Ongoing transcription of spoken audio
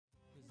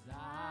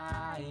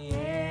I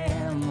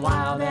am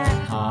wild at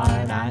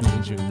heart. I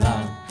need your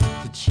love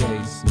to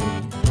chase me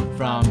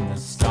from the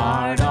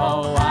start.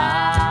 Oh,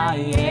 I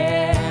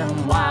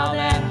am wild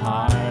at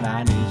heart.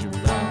 I need your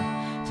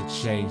love to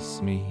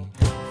chase me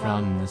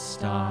from the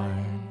start.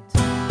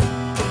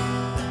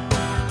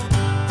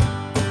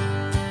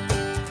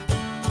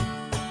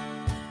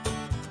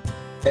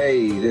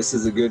 Hey, this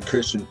is a Good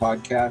Christian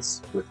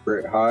Podcast with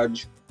Britt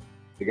Hodge.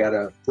 I got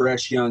a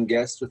fresh young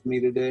guest with me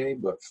today,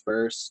 but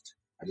first,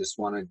 I just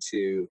wanted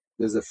to,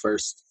 this is the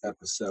first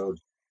episode,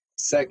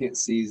 second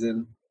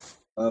season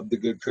of the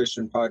Good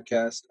Christian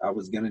Podcast. I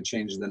was going to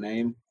change the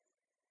name,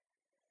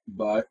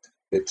 but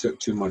it took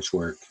too much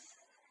work,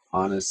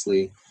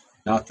 honestly.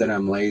 Not that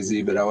I'm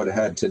lazy, but I would have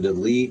had to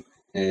delete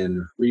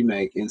and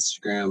remake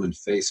Instagram and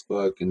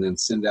Facebook and then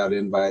send out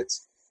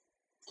invites.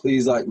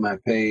 Please like my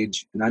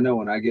page. And I know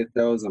when I get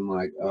those, I'm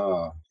like,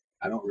 oh,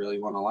 I don't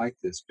really want to like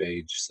this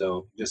page.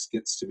 So it just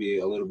gets to be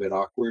a little bit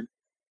awkward.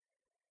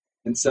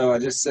 And so I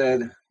just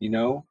said, I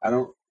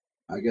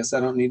guess I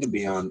don't need to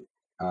be on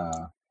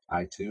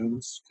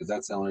iTunes, because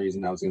that's the only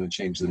reason I was going to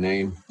change the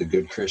name. The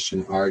Good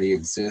Christian already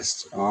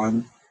exists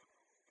on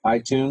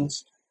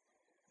iTunes.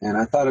 And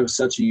I thought it was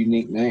such a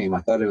unique name.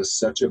 I thought it was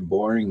such a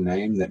boring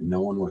name that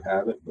no one would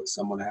have it, but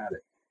someone had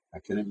it. I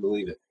couldn't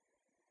believe it.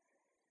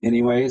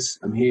 Anyways,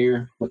 I'm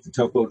here with the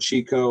Topo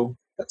Chico.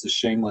 That's a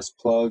shameless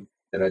plug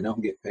that I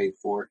don't get paid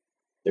for.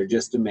 They're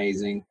just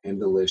amazing and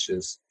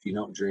delicious. If you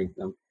don't drink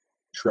them,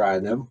 try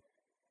them.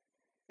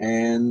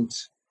 And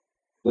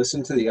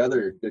listen to the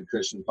other Good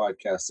Christian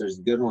podcasts. There's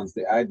good ones.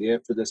 The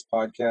idea for this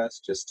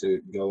podcast, just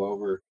to go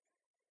over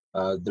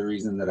the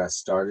reason that I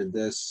started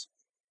this,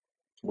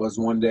 was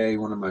one day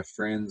one of my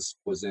friends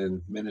was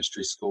in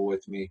ministry school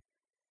with me,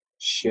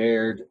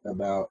 shared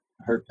about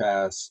her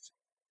past,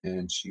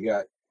 and she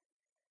got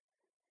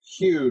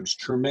huge,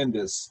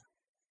 tremendous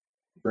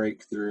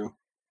breakthrough.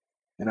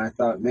 And I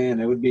thought, man,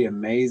 it would be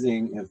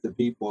amazing if the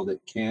people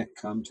that can't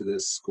come to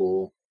this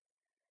school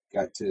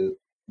got to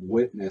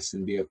witness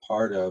and be a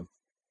part of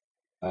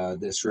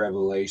this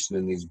revelation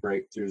and these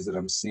breakthroughs that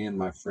I'm seeing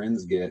my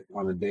friends get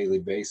on a daily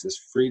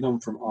basis. Freedom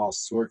from all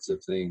sorts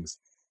of things: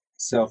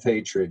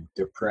 self-hatred,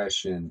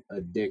 depression,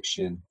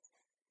 addiction,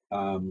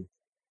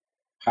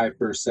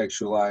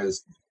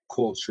 hypersexualized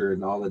culture,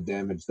 and all the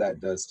damage that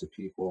does to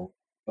people.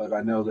 But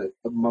I know that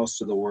most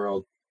of the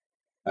world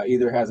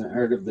either hasn't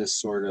heard of this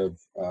sort of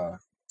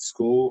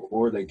school,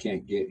 or they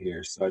can't get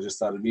here. So I just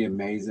thought it'd be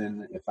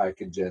amazing if I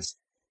could just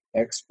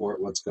export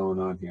what's going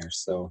on here.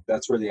 So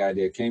that's where the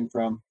idea came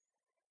from.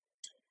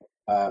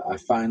 I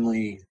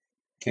finally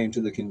came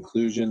to the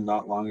conclusion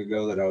not long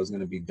ago that I was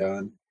going to be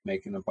done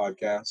making a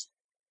podcast.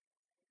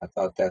 I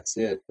thought, that's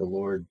it. The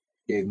Lord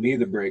gave me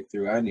the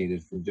breakthrough I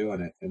needed from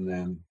doing it. And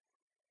then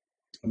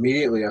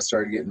immediately I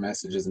started getting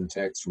messages and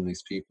texts from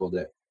these people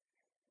that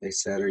they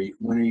said,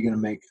 when are you going to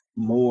make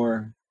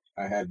more?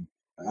 I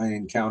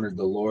encountered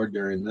the Lord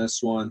during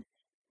this one.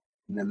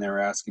 And then they were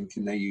asking,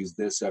 can they use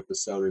this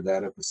episode or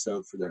that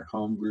episode for their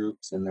home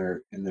groups in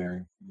their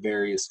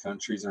various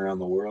countries around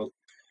the world?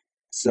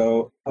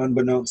 So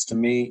unbeknownst to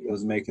me, it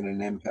was making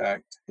an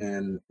impact.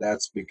 And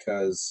that's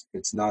because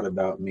it's not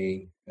about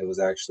me. It was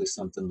actually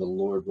something the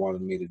Lord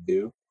wanted me to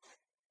do.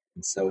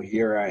 And so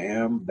here I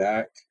am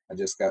back. I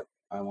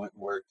went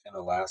and worked in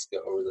Alaska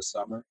over the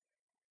summer.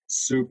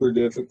 Super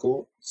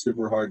difficult,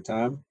 super hard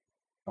time.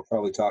 I'll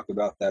probably talk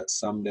about that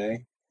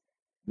someday.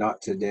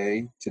 Not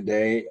today.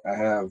 Today, I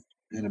have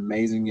an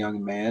amazing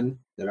young man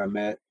that I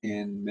met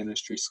in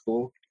ministry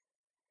school.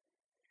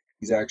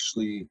 He's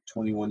actually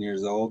 21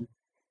 years old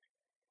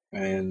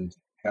and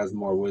has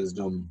more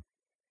wisdom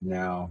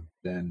now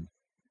than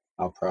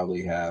I'll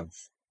probably have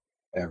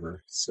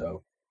ever.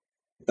 So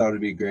I thought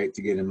it'd be great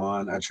to get him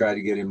on. I tried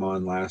to get him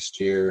on last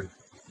year.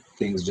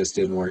 Things just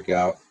didn't work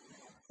out.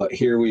 But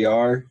here we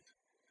are.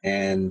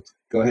 And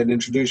go ahead and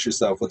introduce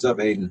yourself. What's up,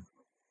 Aidan?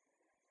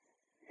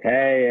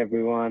 Hey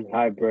everyone,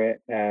 hi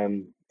Britt.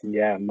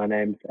 My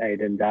name's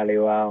Aidan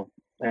Dhaliwal.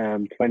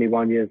 I'm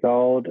 21 years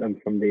old. I'm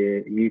from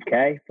the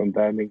UK, from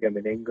Birmingham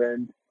in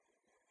England.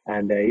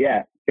 And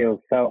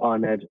feel so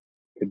honored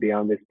to be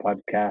on this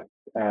podcast.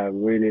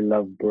 Really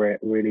love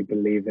Britt, really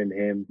believe in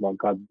him, what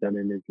God's done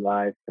in his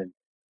life, and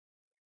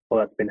all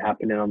that's been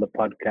happening on the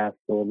podcast,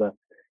 all the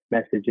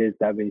messages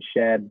that have been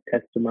shared,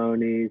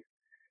 testimonies.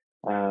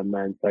 I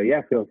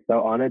feel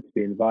so honored to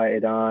be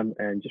invited on,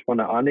 and just want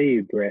to honor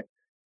you, Britt,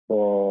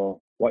 for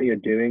what you're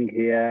doing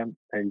here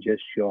and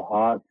just your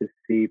heart to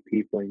see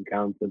people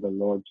encounter the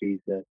Lord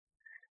Jesus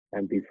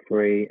and be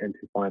free and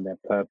to find their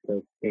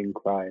purpose in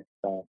Christ.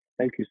 So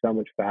thank you so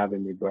much for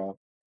having me, bro.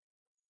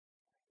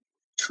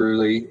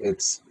 Truly,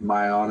 it's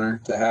my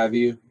honor to have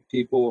you.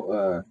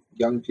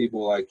 Young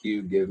people like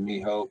you give me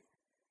hope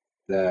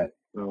that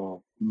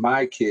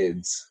my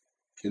kids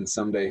can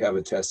someday have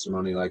a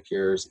testimony like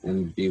yours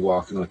and be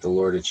walking with the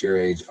Lord at your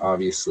age.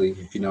 Obviously,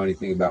 if you know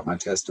anything about my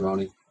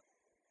testimony,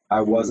 I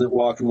wasn't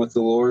walking with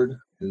the Lord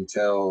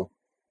until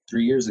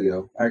 3 years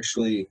ago.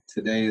 Actually,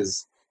 today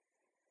is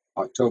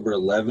October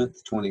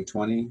 11th,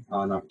 2020.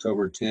 On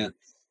October 10th,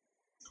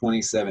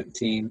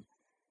 2017,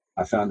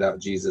 I found out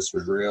Jesus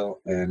was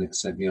real, and it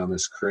sent me on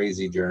this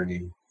crazy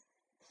journey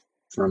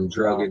from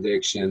drug Wow.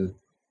 addiction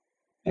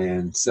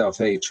and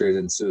self-hatred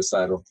and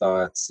suicidal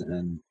thoughts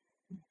and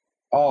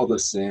all the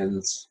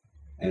sins.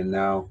 And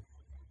now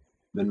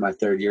I'm in my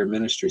third year of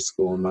ministry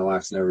school, and my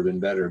life's never been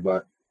better.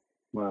 But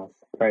Wow.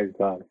 Praise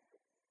God.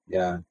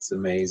 yeah, it's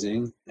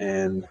amazing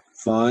and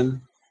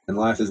fun, and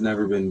life has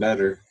never been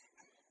better.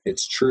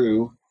 It's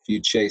true. If you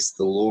chase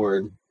the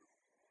Lord,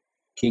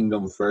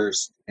 kingdom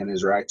first, and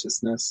his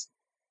righteousness,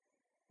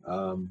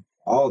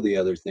 all the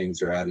other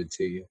things are added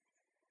to you.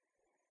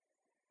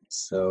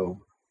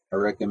 So I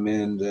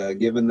recommend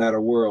giving that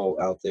a whirl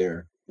out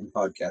there in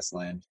podcast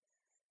land.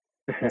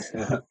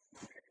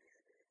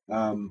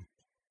 um,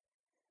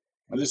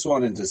 I just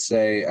wanted to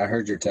say, I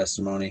heard your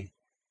testimony.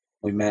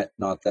 We met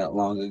not that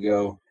long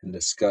ago and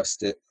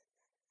discussed it.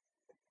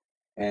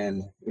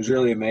 And it was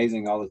really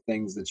amazing, all the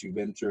things that you've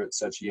been through at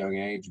such a young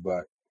age.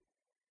 But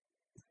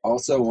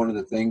also, one of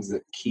the things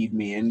that keyed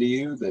me into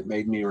you, that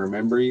made me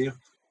remember you,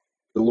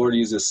 the Lord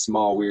uses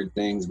small, weird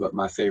things, but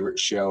my favorite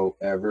show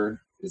ever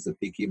is the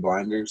Peaky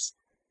Blinders.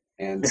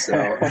 And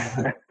so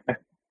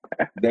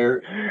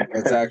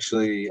it's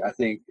actually, I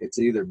think it's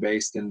either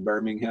based in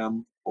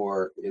Birmingham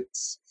or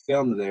it's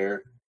filmed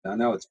there. I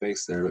know it's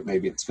based there, but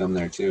maybe it's filmed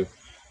there too.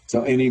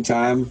 So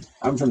anytime,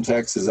 I'm from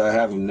Texas, I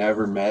have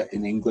never met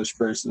an English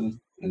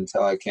person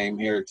until I came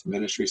here to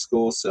ministry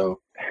school. So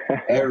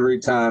every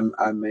time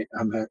I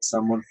met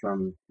someone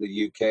from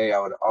the UK, I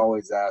would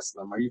always ask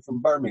them, "Are you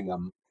from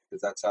Birmingham?"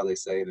 Because that's how they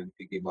say it in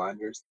Peaky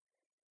Blinders.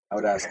 I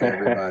would ask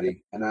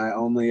everybody, and I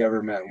only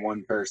ever met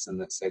one person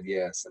that said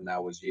yes, and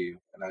that was you.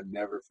 And I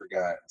never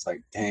forgot. It's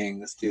like, dang,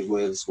 this dude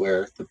lives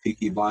where the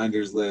Peaky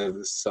Blinders live.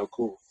 This is so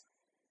cool.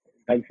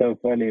 That's so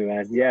funny,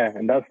 man. Yeah,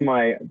 and that's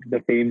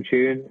the theme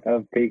tune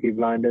of Peaky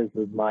Blinders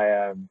was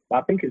my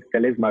I think it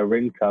still is my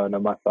ringtone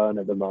on my phone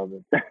at the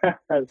moment.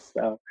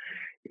 So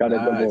got a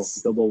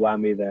Nice. double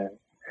whammy there.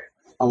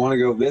 I want to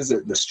go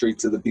visit the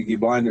streets of the Peaky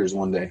Blinders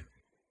one day.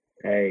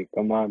 Hey,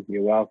 come on,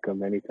 you're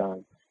welcome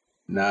anytime.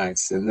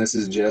 Nice. And this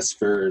is just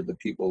for the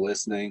people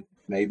listening.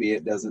 Maybe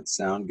it doesn't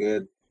sound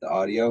good, the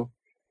audio,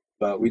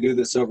 but we do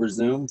this over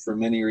Zoom for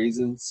many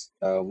reasons.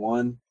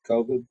 One,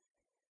 COVID.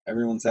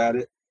 Everyone's had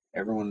it.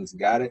 Everyone's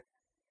got it.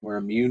 We're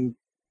immune,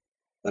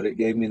 but it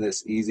gave me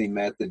this easy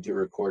method to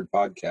record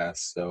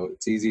podcasts. So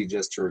it's easy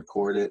just to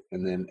record it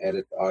and then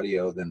edit the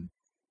audio than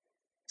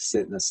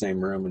sit in the same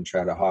room and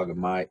try to hog a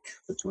mic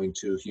between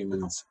two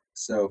humans.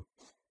 So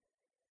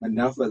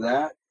enough of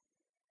that.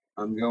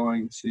 I'm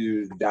going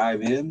to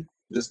dive in.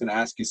 I'm just going to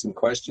ask you some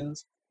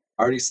questions.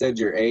 I already said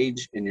your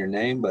age and your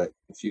name, but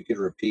if you could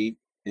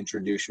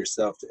introduce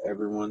yourself to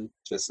everyone,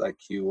 just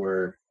like you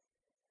were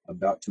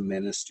about to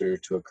minister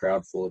to a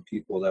crowd full of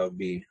people, that would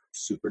be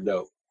super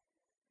dope.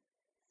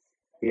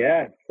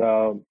 Yeah,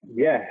 so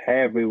hey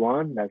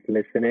everyone that's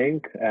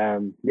listening.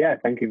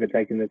 Thank you for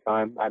taking the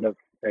time out of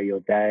your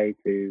day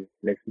to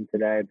listen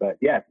today. But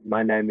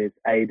my name is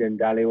Aidan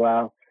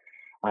Dhaliwal.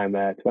 I'm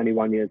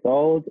 21 years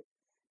old,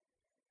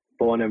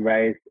 born and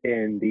raised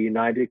in the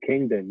United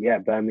Kingdom,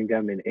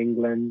 Birmingham in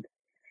England.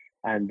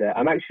 And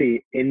I'm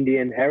actually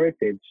Indian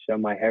heritage. So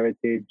my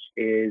heritage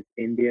is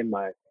Indian.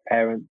 My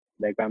parents,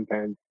 their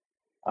grandparents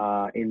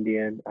are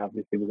Indian.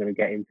 Obviously, we're going to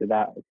get into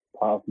that as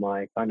part of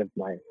my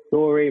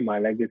story, my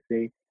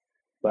legacy.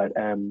 But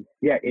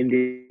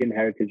Indian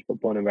heritage,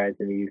 but born and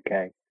raised in the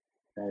UK.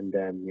 And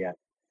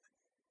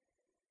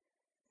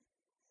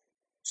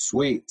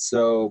Sweet.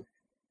 So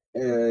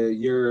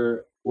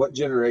what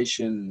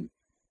generation,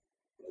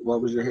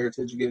 what was your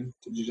heritage again?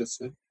 Did you just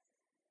say?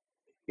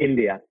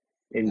 Indian.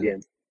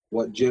 And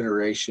what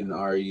generation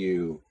are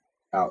you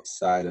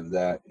outside of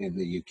that in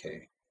the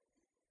UK?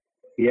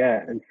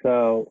 Yeah, and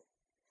so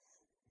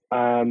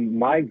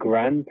my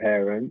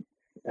grandparents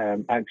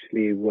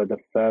actually were the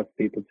first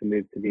people to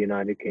move to the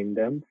United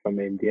Kingdom from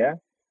India.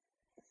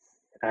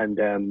 And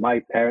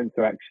my parents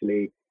are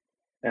actually,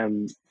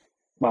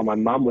 my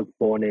mum was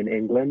born in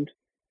England.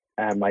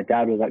 And my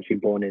dad was actually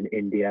born in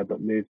India,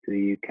 but moved to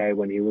the UK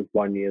when he was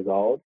 1 year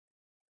old.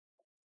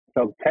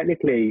 So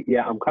technically,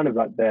 I'm kind of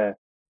like the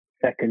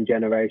second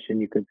generation,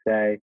 you could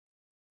say,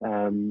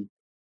 born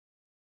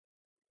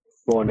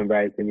and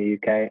raised in the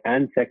UK,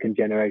 and second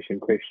generation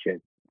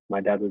Christian.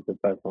 My dad was the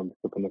first one to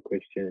become a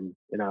Christian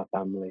in our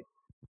family.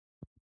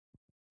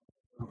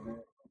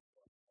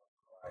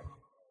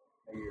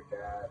 Your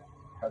dad,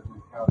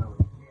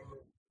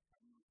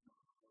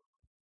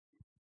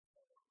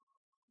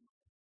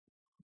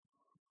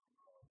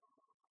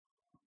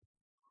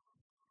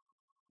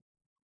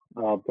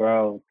 Oh,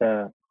 bro,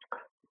 the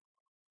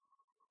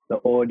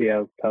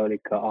audio totally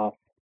cut off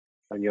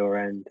on your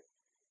end.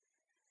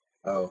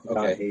 Oh, okay.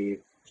 Can't hear you.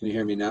 Can you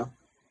hear me now?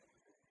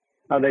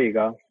 Oh, there you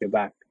go. You're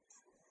back.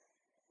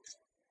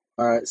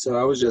 All right. So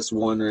I was just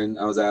wondering,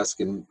 I was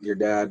asking, your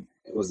dad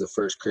was the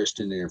first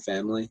Christian in your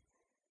family.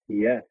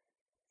 Yes.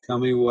 Tell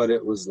me what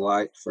it was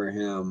like for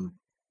him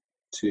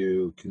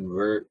to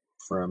convert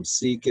from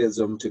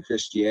Sikhism to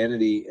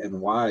Christianity, and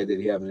why did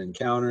he have an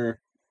encounter?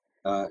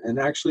 And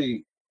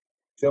actually,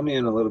 Fill me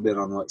in a little bit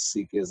on what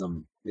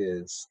Sikhism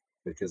is,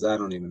 because I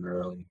don't even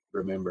really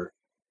remember.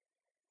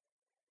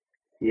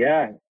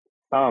 Yeah.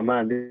 Oh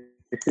man,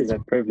 this is a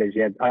privilege.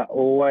 Yeah, I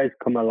always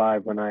come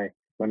alive when I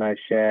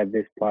share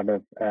this part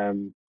of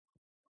the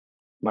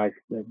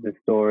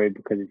story,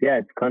 because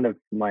it's kind of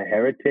my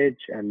heritage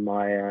and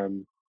my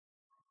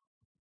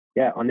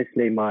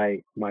honestly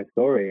my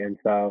story. And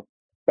so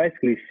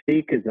basically,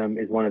 Sikhism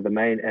is one of the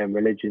main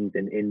religions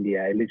in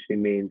India. It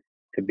literally means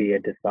to be a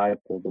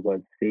disciple. The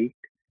word Sikh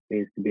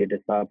means to be a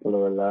disciple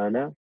or a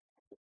learner.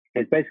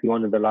 It's basically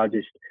one of the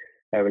largest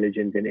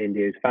religions in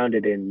India. It's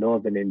founded in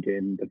northern India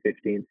in the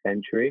 15th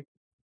century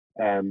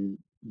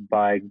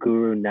by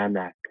Guru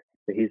Nanak.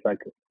 So he's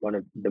like one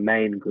of the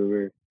main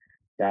gurus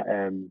that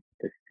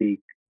the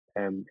Sikh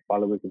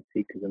followers of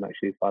Sikhism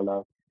actually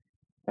follow.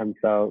 And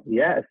so,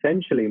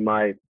 essentially,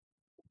 my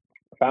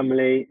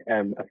family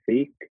are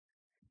Sikh.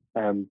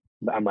 And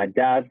my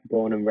dad's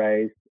born and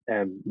raised,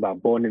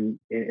 born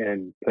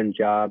in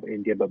Punjab,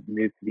 India, but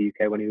moved to the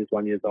UK when he was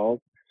 1 year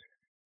old.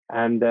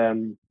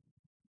 And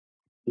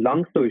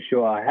long story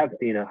short, I have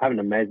an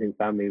amazing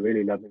family,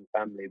 really loving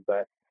family.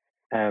 But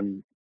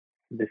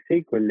the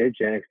Sikh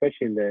religion,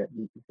 especially in the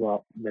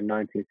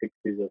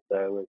 1960s or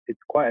so,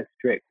 it's quite a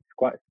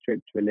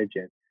strict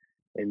religion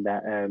in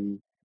that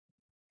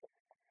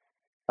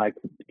like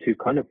to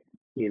kind of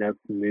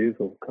move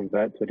or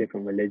convert to a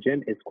different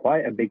religion is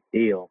quite a big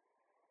deal.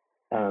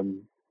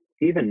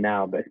 Even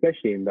now, but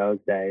especially in those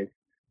days.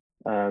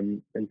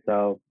 And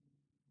so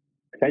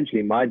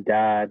essentially my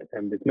dad,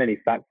 and there's many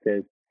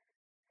factors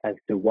as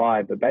to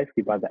why, but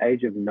basically by the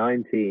age of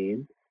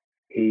 19,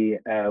 he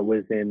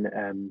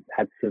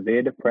had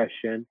severe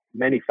depression,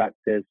 many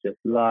factors, just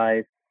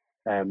life,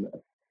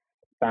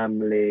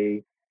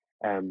 family,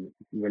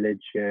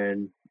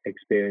 religion,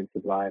 experience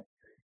of life,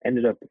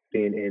 ended up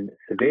being in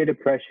severe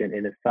depression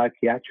in a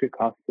psychiatric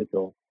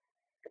hospital,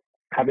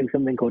 having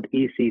something called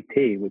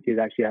ECT, which is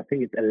actually, I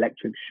think it's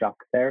electric shock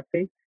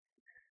therapy,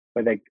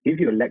 where they give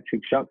you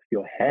electric shocks to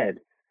your head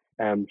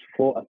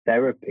for a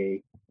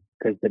therapy,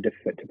 because the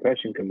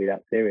depression can be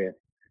that serious.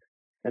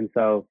 And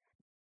so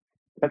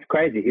that's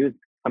crazy.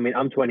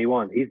 I'm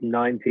 21. He's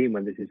 19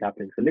 when this is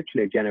happening. So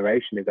literally a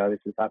generation ago, this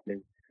was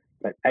happening.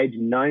 But age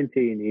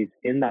 19, he's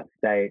in that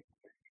state.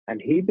 And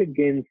he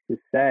begins to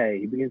say,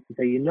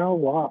 you know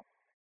what?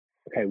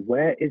 Okay,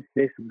 where is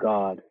this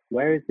God?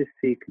 Where is this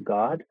Sikh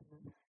God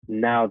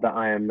now that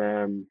I am,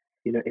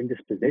 in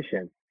this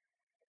position?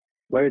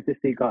 Where is this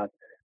Sikh God?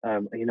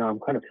 I'm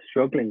kind of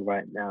struggling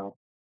right now.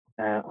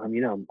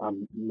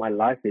 My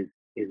life is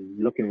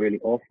looking really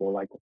awful.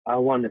 Like, I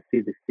want to see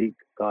the Sikh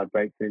God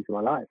break through into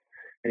my life.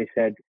 And he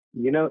said,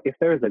 if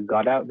there is a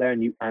God out there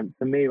and you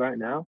answer me right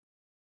now,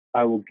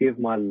 I will give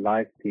my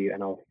life to you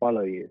and I'll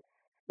follow you,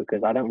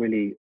 because I don't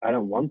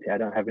want it. I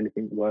don't have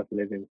anything worth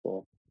living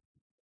for.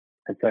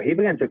 And so he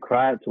began to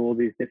cry out to all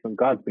these different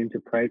gods, begin to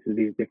pray to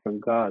these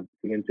different gods,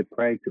 begin to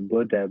pray to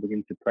Buddha,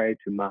 begin to pray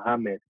to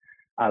Muhammad,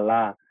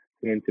 Allah,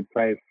 begin to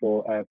pray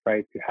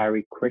to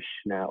Hare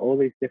Krishna, all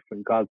these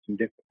different gods from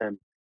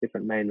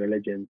different main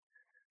religions.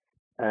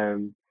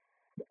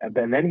 But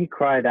then he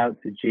cried out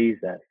to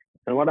Jesus.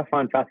 And what I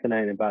find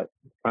fascinating about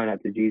crying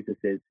out to Jesus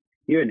is,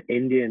 you're an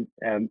Indian,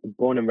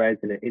 born and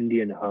raised in an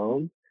Indian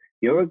home.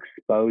 Your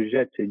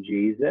exposure to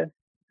Jesus,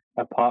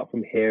 apart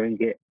from hearing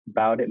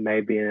about it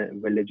maybe in a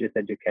religious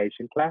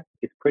education class,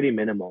 is pretty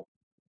minimal.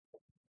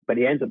 But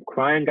he ends up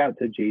crying out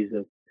to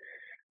Jesus,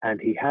 and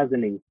he has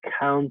an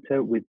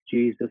encounter with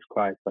Jesus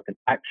Christ, like an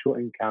actual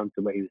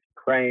encounter where he was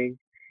praying,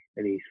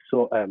 and he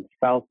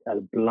felt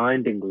a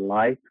blinding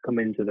light come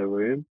into the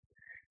room,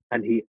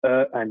 and he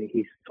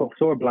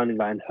saw a blinding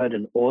light and heard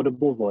an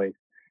audible voice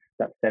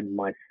that said,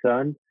 "My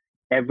son,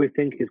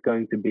 everything is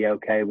going to be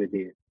okay with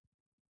you."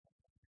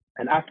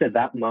 And after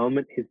that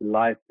moment, his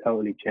life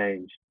totally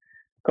changed.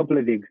 A couple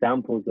of the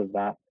examples of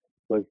that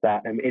was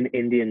that in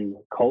Indian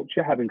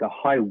culture, having a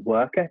high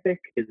work ethic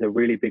is a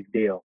really big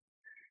deal.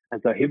 And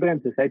so he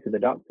began to say to the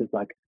doctors,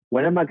 like,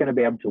 when am I going to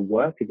be able to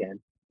work again?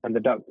 And the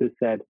doctors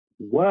said,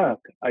 work?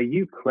 Are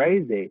you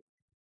crazy?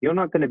 You're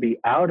not going to be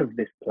out of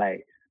this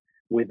place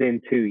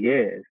within 2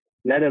 years,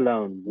 let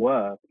alone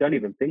work. Don't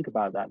even think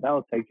about that. That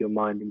will take your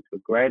mind into a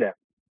greater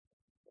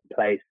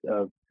place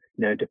of,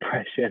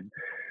 depression.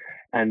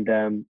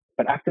 And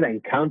but after that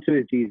encounter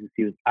with Jesus,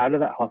 he was out of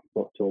that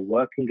hospital,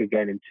 working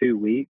again in 2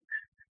 weeks.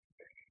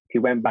 He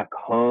went back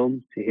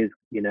home to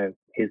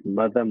his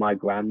mother, my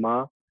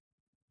grandma.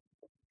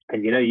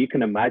 And, you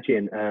can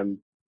imagine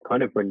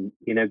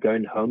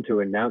going home to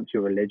renounce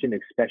your religion,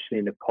 especially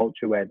in a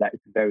culture where that is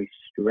very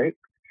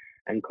strict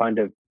and kind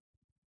of,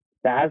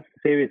 that has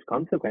serious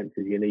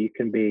consequences. You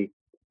can be,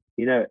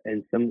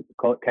 in some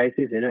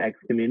cases,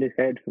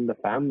 excommunicated from the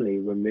family,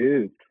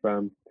 removed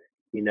from,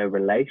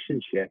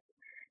 relationship.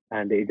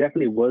 And it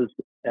definitely was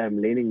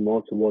leaning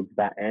more towards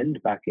that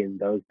end back in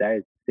those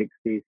days,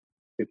 60s,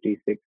 50s,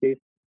 60s.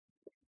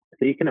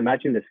 So you can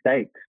imagine the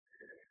stakes.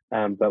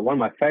 But one of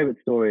my favorite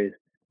stories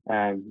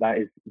that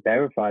is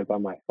verified by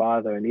my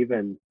father and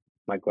even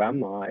my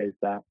grandma is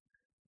that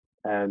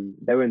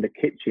They were in the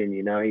kitchen,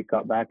 he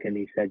got back and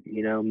he said,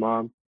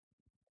 Mom,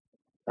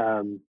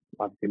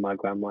 obviously my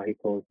grandma,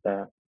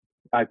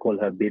 I call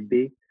her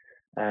Bibi,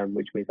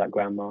 which means like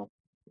grandma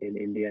in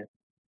India,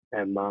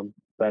 and mom.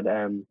 But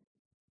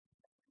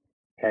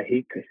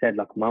he said,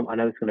 like, Mom, I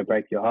know it's going to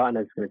break your heart. I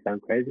know it's going to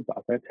sound crazy, but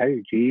I've got to tell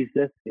you,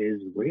 Jesus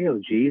is real.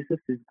 Jesus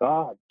is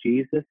God.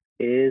 Jesus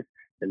is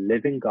the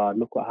living God.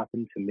 Look what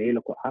happened to me.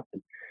 Look what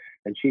happened.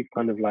 And she's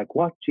kind of like,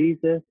 what,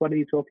 Jesus? What are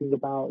you talking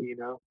about?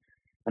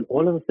 And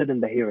all of a sudden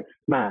they hear a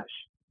smash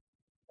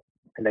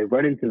and they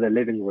run into the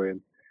living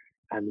room.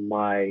 And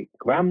my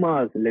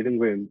grandma's living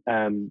room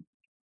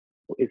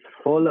is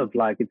full of,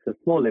 like, it's a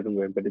small living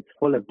room, but it's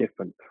full of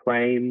different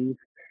frames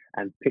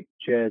and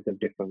pictures of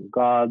different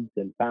gods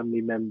and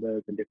family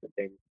members and different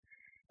things.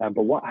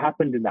 But what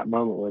happened in that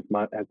moment was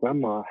my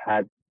grandma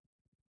had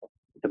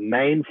the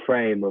main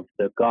frame of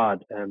the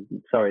god,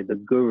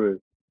 the guru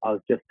I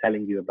was just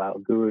telling you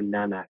about, Guru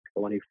Nanak,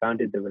 the one who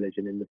founded the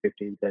religion in the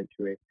 15th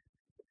century,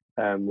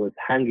 was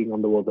hanging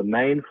on the wall. The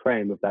main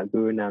frame of that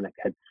Guru Nanak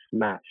was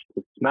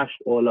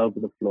smashed all over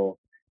the floor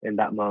in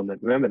that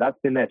moment. Remember, that's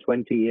been there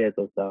 20 years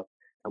or so.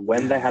 And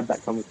when they had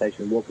that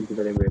conversation, walk into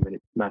the living room and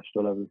it smashed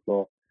all over the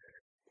floor.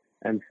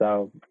 And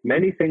so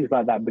many things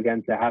like that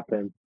began to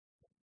happen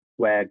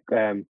where,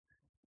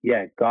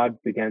 God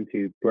began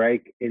to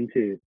break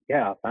into,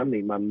 our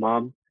family. My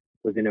mom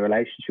was in a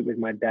relationship with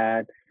my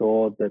dad,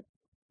 saw that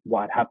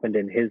what happened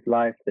in his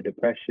life, the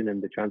depression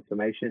and the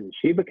transformation. And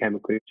she became a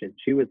Christian.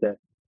 She was a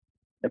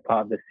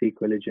part of the Sikh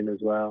religion as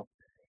well.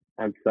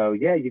 And so,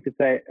 you could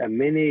say a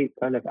mini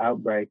kind of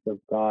outbreak of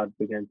God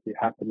began to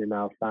happen in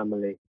our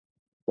family,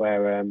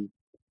 where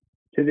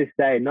to this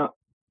day,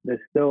 there's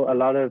still a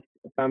lot of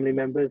family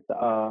members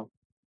that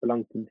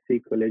belong to the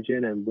Sikh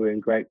religion, and we're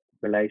in great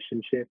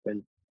relationship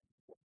and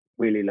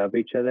really love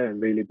each other, and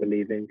really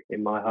believing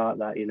in my heart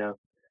that,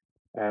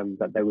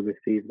 that they would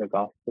receive the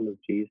gospel of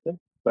Jesus.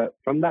 But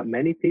from that,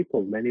 many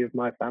of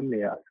my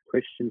family are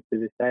Christians to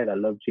this day that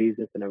love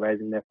Jesus and are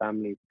raising their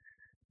families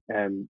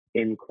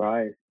in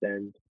Christ.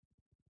 And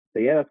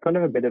so, that's kind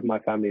of a bit of my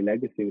family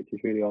legacy, which is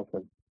really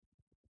awesome.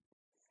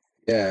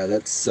 Yeah,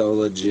 that's so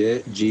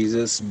legit.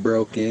 Jesus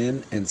broke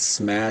in and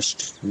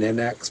smashed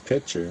Nanak's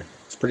picture.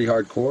 It's pretty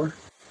hardcore.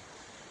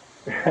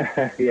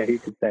 Yeah, you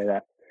could say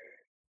that.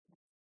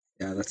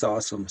 Yeah, that's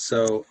awesome.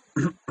 So,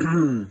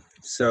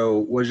 so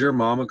was your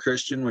mom a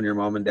Christian when your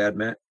mom and dad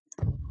met?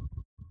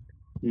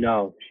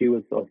 No, she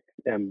was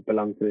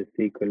belonged to the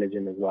Sikh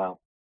religion as well.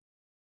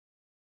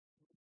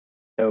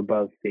 They were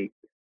both Sikh.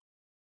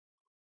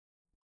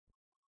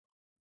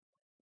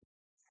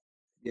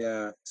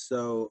 Yeah.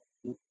 So,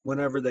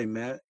 whenever they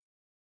met,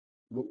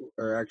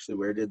 or actually,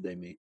 where did they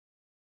meet?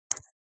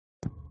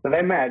 So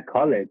they met at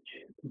college.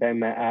 They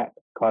met at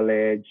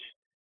college,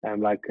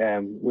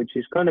 which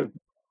is kind of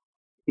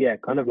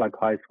like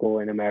high school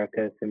in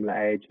America, similar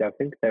age. I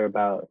think they're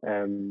about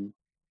 17,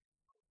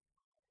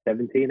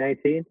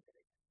 18.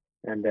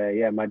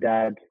 And my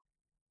dad,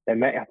 they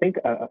met, I think,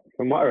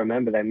 from what I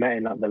remember, they met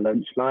in like the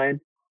lunch line.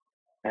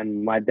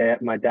 And my dad,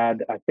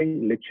 I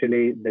think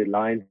literally the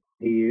line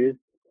he used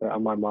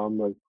on my mom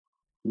was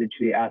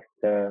literally asked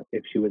her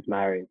if she was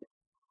married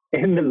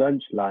in the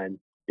lunch line,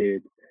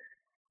 dude.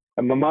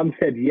 And my mom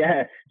said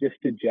yes, just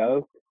to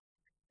joke,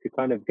 to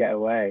kind of get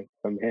away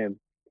from him.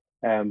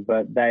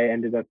 But they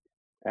ended up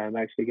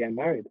actually getting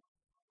married.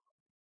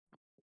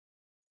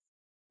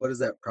 What is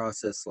that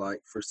process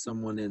like for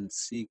someone in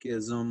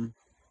Sikhism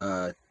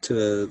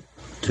to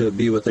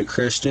be with a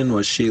Christian?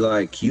 Was she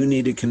like, you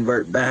need to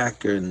convert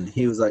back, and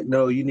he was like,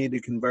 no, you need to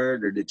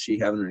convert, or did she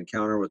have an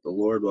encounter with the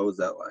Lord? What was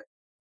that like?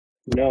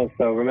 No,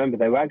 so remember,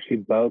 they were actually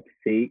both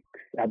Sikhs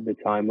at the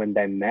time when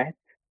they met.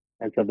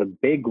 And so the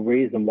big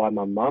reason why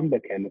my mom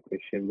became a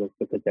Christian was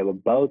because they were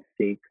both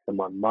Sikhs, and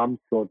my mom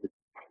saw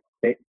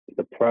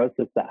the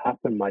process that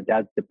happened, my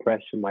dad's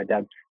depression, my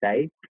dad's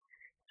state,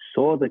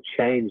 saw the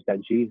change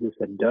that Jesus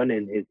had done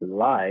in his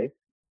life,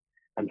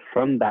 and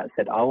from that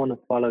said, I want to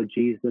follow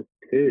Jesus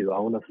too. I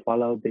want to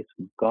follow this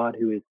God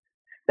who is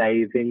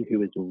saving,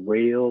 who is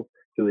real,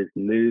 who is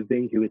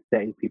moving, who is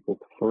setting people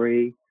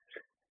free.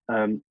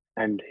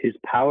 And his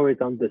power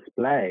is on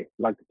display.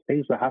 Like,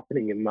 things were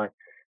happening in my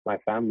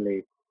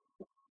family.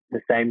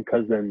 The same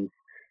cousins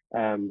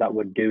that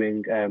were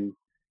doing,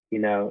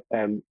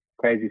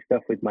 crazy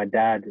stuff with my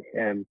dad.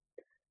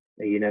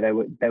 They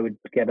would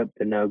get up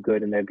to no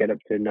good, and they'd get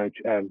up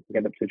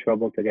to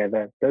trouble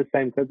together. Those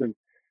same cousins,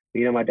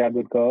 my dad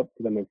would go up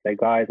to them and say,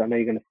 guys, I know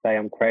you're going to say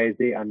I'm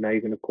crazy. I know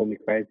you're going to call me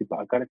crazy, but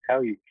I've got to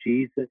tell you,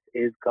 Jesus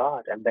is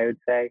God. And they would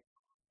say,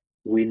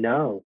 we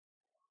know.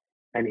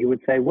 And he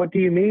would say, what do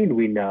you mean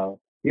we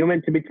know? You're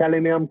meant to be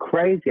telling me I'm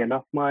crazy and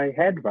off my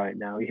head right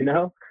now,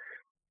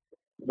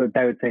 But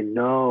they would say,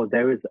 no,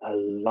 there is a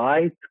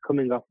light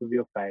coming off of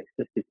your face,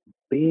 just this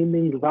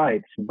beaming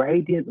light,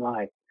 radiant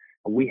light.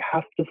 And we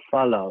have to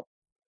follow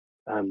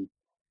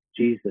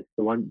Jesus,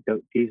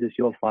 Jesus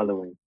you're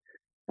following.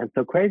 And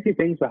so crazy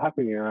things were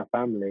happening in our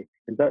family.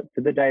 And to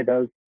the day,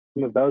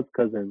 some of those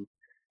cousins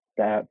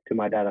to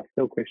my dad are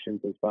still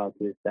Christians as well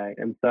to this day.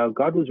 And so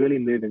God was really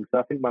moving. So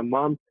I think my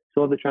mom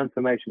saw the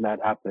transformation that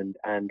happened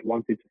and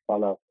wanted to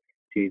follow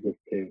Jesus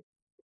too.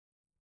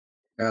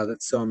 Yeah,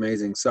 that's so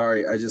amazing.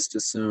 Sorry, I just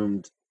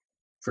assumed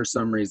for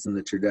some reason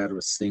that your dad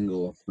was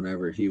single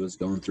whenever he was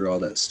going through all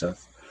that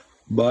stuff.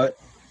 But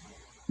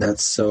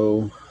that's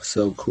so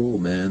cool,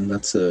 man.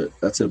 That's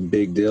a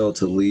big deal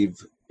to leave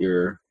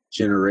your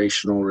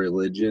generational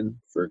religion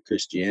for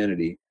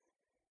Christianity.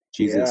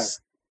 Yeah.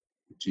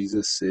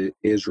 Jesus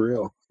is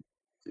real.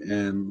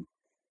 And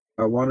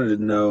I wanted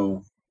to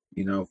know,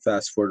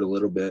 fast forward a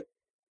little bit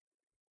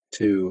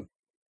to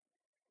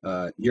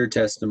your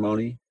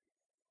testimony.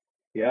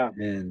 Yeah.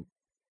 And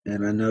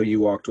I know you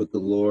walked with the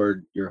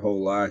Lord your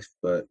whole life,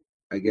 but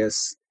I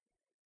guess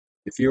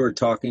if you were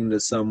talking to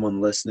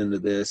someone listening to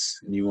this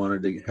and you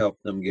wanted to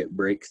help them get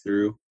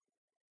breakthrough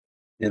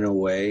in a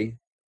way,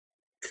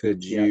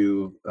 could Yeah.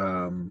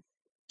 you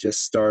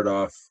just start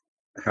off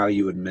how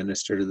you would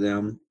minister to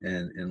them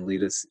and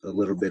lead us a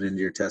little bit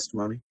into your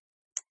testimony?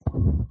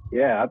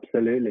 Yeah,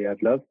 absolutely.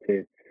 I'd love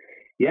to.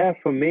 Yeah,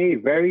 for me,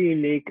 very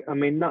unique. I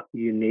mean, not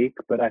unique,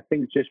 but I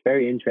think just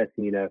very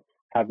interesting,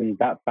 having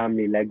that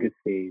family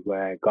legacy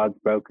where God's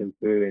broken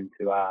through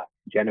into our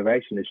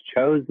generation, has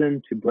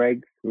chosen to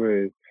break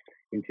through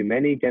into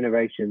many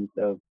generations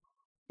of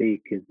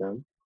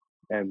Sikhism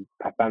and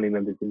family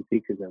members in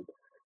Sikhism,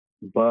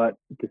 but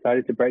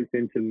decided to break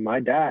through into my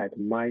dad,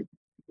 and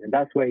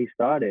that's where he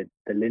started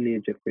the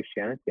lineage of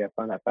Christianity. I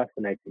find that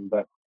fascinating.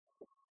 But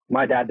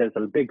my dad, there's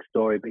a big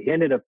story, but he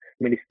ended up,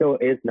 I mean, he still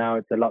is now,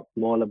 it's a lot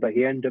smaller, but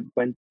he ended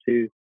up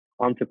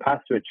on to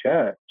pastor a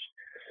church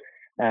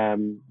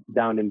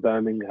down in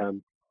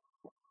Birmingham.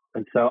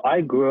 And so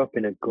I grew up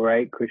in a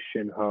great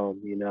Christian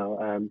home,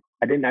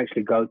 I didn't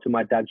actually go to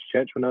my dad's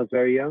church when I was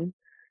very young.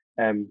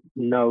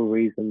 No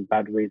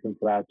bad reason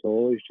for that at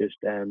all. It's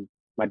just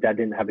my dad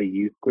didn't have a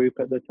youth group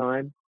at the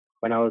time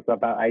when I was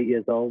about 8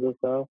 years old or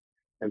so.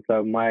 And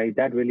so my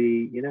dad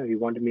really, he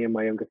wanted me and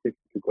my younger sister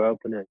to grow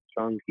up in a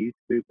strong youth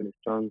group and a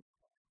strong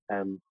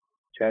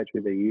church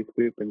with a youth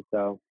group. And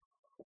so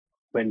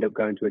we ended up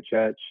going to a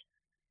church,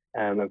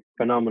 a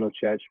phenomenal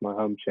church, my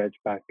home church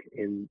back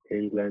in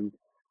England,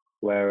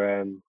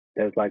 where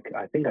there's I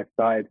think I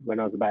started when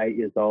I was about 8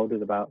 years old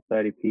with about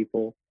 30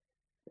 people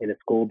in a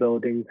school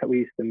building that we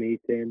used to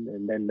meet in.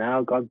 And then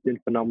now God's doing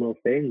phenomenal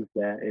things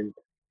there in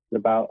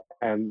about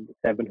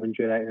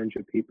 700,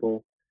 800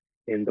 people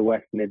in the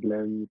West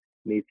Midlands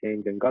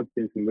meeting. And God's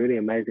doing some really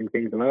amazing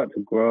things. And I got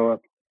to grow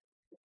up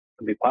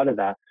and be part of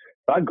that.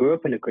 So I grew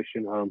up in a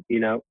Christian home,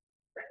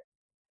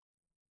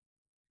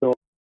 So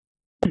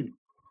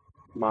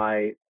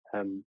my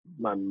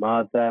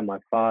mother, my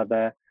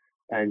father,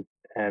 and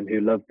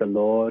who loved the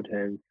Lord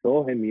and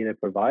saw him,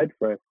 provide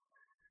for us.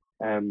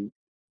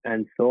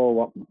 And saw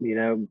what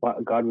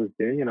God was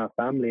doing in our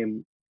family,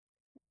 and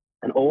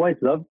always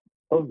loved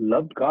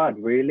God,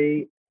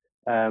 really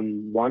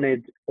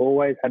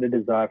always had a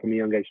desire from a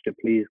young age to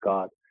please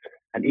God,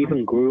 and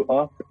even grew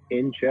up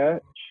in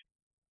church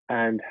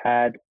and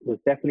was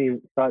definitely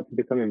started to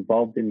become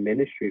involved in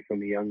ministry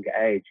from a young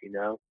age.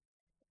 I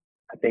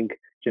think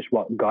just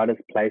what God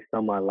has placed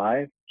on my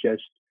life,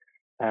 just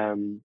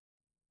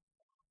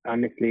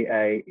honestly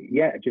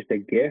just a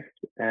gift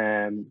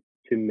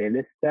to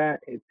minister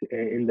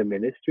in the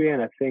ministry.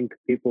 And I think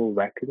people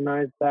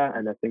recognize that,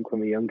 and I think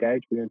from a young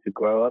age we're going to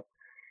grow up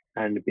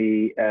and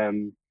be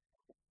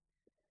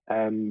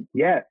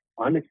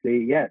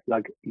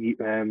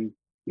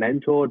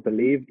mentored,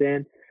 believed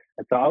in.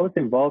 And so I was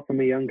involved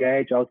from a young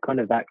age. I was kind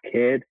of that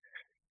kid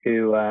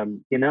who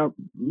no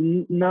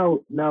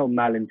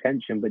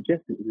malintention, but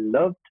just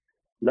loved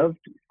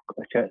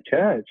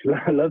church,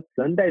 loved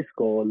Sunday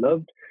school,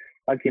 loved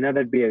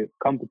there'd be a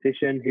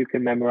competition who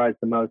can memorize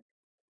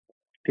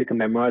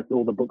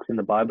all the books in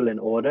the Bible in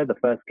order. The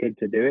first kid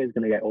to do it is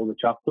going to get all the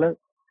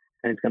chocolates,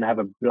 and it's going to have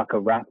a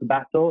rap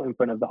battle in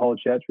front of the whole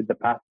church with the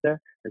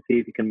pastor and see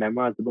if he can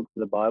memorize the books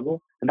of the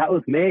Bible. And that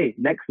was me.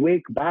 Next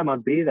week, bam,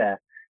 I'd be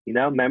there,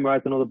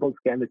 memorizing all the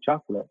books, getting the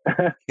chocolate.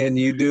 Can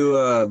you do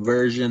a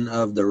version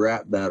of the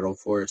rap battle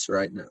for us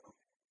right now?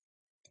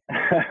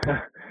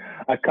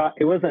 I can't.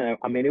 It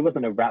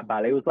wasn't a rap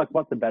battle. It was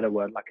what's a better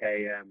word? Like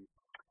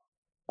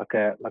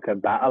a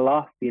battle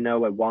off,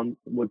 where one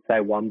would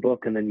say one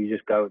book and then you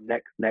just go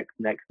next, and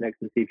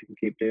see if you can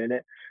keep doing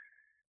it.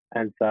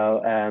 And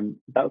so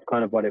that was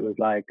kind of what it was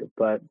like.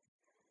 But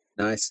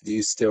nice. Do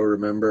you still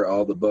remember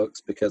all the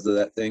books because of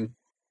that thing?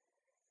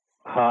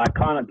 I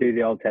cannot do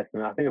the Old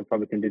Testament. I think I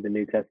probably can do the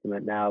New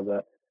Testament now,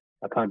 but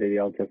I can't do the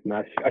Old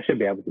Testament. I should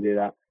be able to do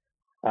that.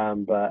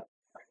 But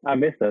I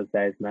miss those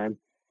days, man.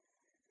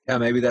 Yeah,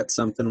 maybe that's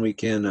something we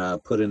can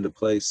put into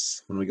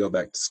place when we go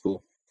back to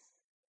school.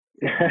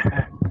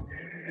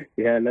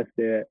 Yeah, let's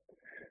do it.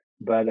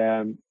 But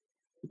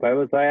where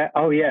was I at?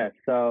 Oh yeah,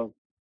 so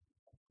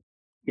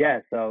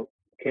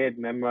kid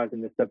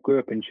memorizing this stuff, grew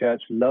up in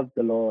church, loved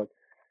the Lord,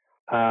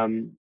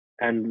 and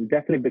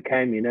definitely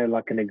became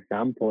like an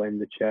example in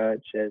the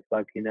church as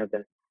the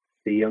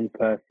young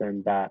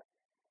person that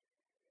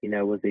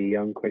was a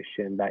young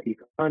Christian that you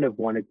kind of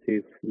wanted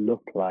to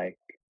look like.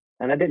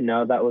 And I didn't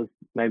know that was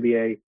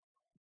maybe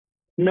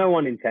no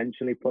one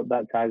intentionally put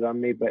that tag on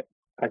me, but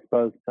I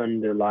suppose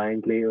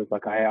underlyingly it was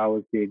like I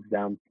was the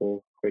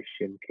example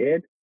Christian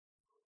kid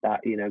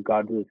that,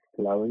 God was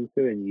flowing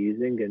through and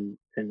using,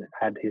 and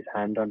had his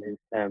hand on his,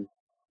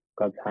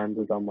 God's hand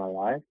was on my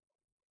life.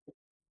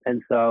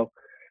 And so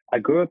I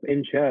grew up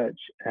in church.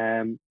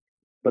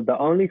 But the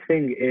only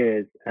thing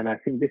is, and I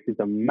think this is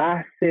a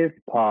massive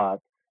part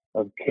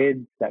of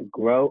kids that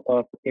grow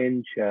up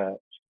in church,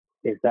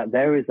 is that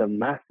there is a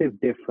massive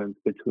difference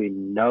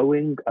between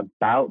knowing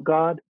about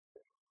God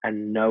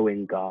and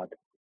knowing God.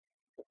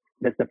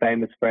 That's the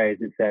famous phrase.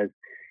 It says,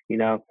 you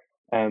know,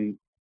 um,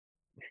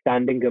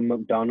 standing at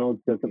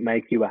McDonald's doesn't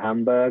make you a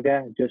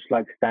hamburger, just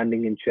like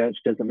standing in church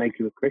doesn't make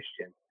you a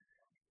Christian.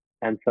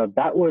 And so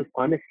that was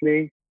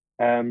honestly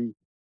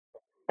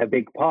a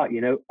big part.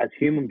 As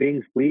human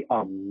beings, we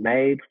are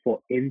made for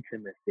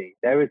intimacy.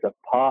 There is a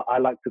part, I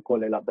like to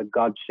call it like the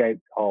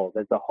God-shaped hole.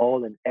 There's a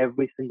hole in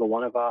every single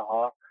one of our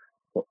hearts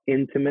for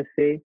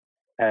intimacy,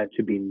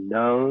 to be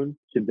known,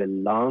 to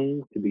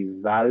belong, to be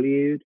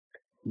valued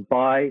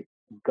by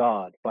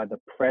God, by the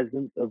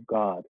presence of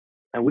God.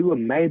 And we were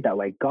made that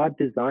way. God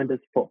designed us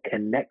for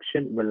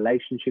connection,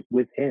 relationship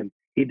with Him.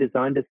 He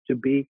designed us to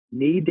be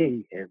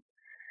needing Him.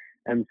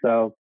 And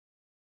so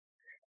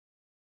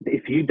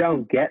if you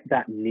don't get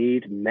that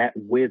need met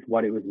with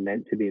what it was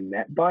meant to be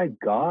met by,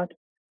 God,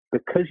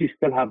 because you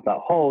still have that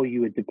hole,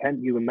 you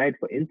were made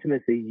for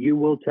intimacy, you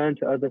will turn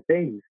to other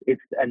things.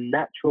 It's a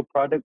natural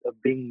product of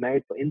being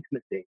made for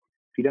intimacy.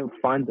 If you don't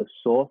find the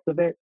source of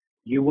it,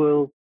 you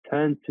will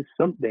turn to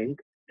something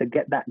to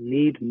get that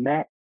need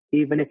met,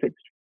 even if it's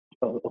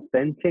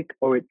authentic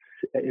or it's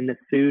in a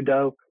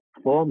pseudo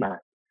format.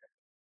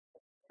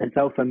 And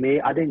so for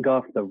me, I didn't go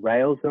off the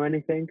rails or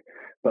anything,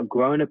 but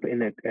growing up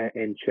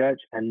in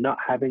church and not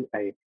having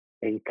a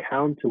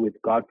encounter with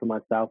God for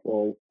myself,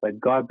 or where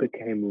God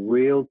became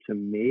real to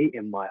me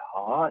in my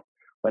heart,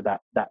 where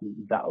that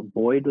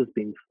void was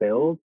being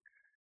filled,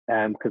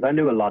 because I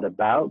knew a lot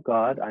about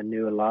God, I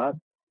knew a lot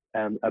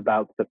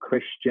about the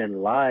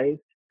Christian life,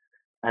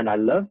 and I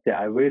loved it.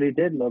 I really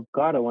did love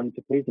God. I wanted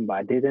to please Him, but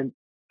I didn't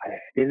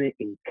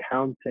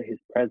encounter His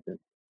presence.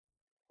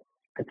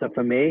 And so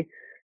for me,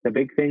 the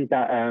big thing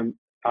that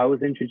I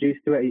was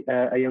introduced to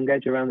at a young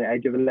age, around the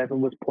age of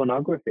 11, was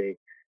pornography.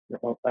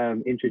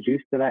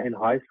 Introduced to that in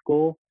high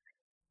school.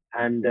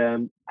 And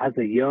as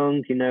a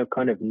young,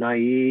 kind of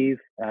naive,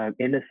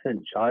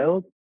 innocent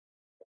child,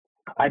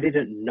 I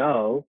didn't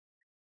know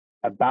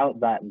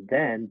about that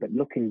then. But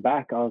looking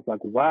back, I was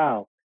like,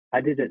 wow, I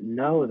didn't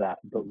know that.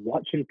 But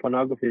watching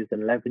pornography as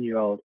an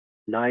 11-year-old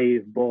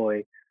naive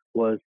boy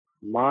was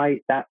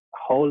that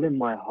hole in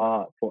my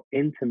heart for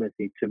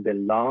intimacy, to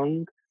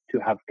belong, to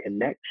have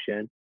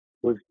connection,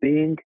 was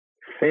being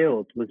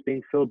filled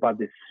by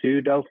this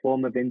pseudo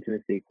form of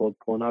intimacy called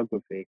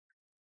pornography.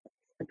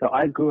 And so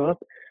I grew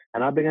up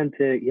and I began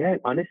to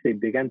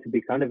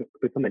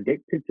become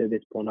addicted to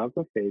this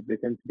pornography,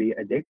 began to be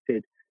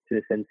addicted to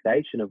the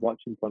sensation of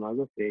watching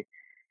pornography.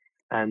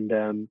 And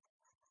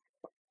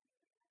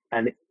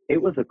it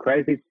was a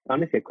crazy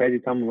time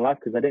in my life,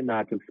 because I didn't know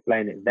how to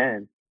explain it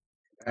then.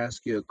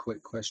 Ask you a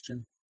quick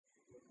question.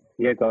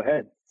 Yeah, go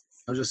ahead.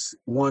 I was just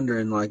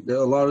wondering, like, a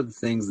lot of the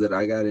things that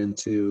I got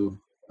into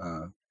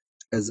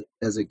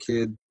as a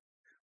kid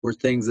were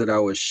things that I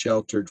was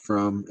sheltered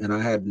from, and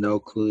I had no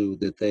clue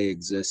that they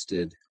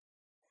existed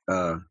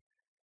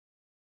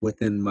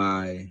within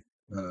my,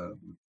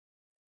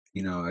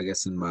 I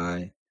guess in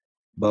my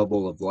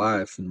bubble of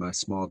life in my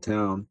small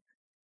town.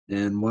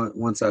 And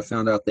once I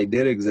found out they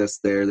did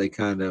exist there,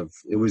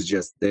 it was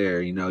just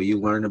there. You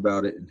learn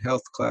about it in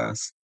health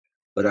class,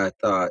 but I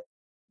thought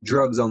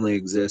drugs only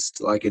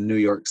exist like in New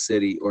York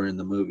City or in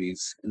the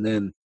movies. And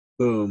then,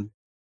 boom,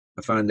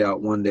 I find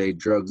out one day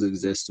drugs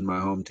exist in my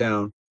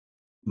hometown.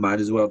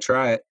 Might as well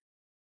try it.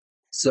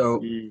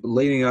 So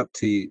leading up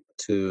to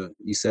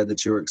you said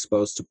that you were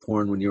exposed to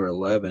porn when you were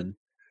 11.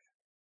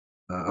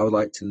 I would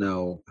like to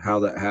know how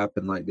that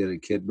happened. Like, did a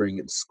kid bring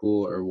it to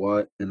school or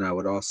what? And I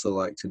would also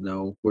like to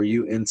know, were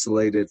you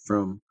insulated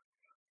from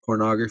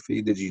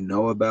pornography? Did you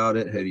know about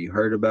it? Have you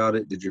heard about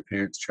it? Did your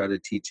parents try to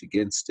teach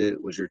against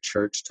it? Was your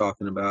church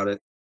talking about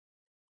it?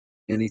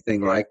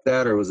 Anything like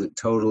that? Or was it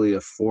totally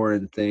a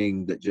foreign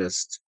thing that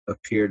just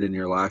appeared in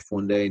your life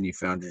one day and you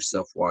found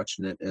yourself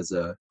watching it as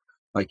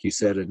like you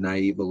said, a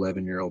naive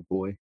 11-year-old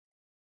boy?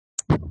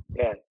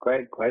 Yeah,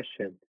 great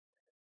question.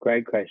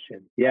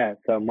 Yeah,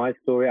 so my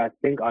story, I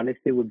think,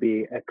 honestly, would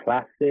be a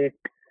classic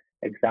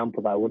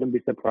example that I wouldn't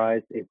be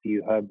surprised if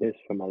you heard this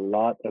from a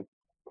lot of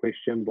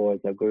Christian boys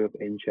that grew up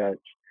in church,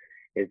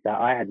 is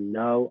that I had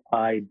no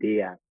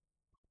idea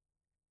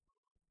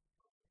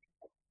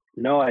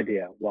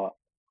what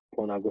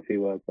pornography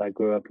was. I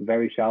grew up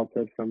very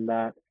sheltered from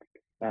that,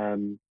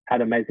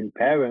 had amazing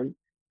parents,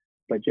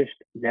 but just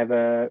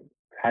never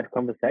had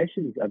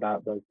conversations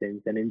about those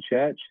things. And in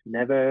church,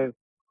 never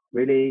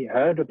really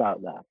heard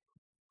about that.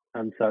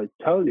 And so it's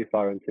totally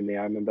foreign to me.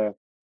 I remember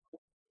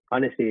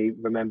honestly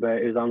remember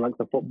it was on like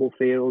the football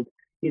field,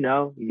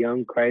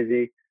 young,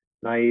 crazy,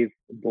 naive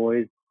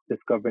boys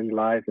discovering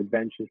life,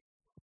 adventures,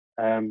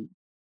 um,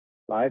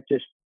 life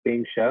just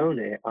being shown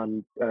it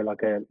on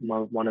like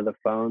one of the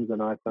phones, an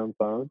iPhone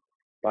phone,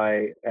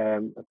 by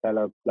a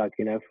fellow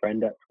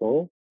friend at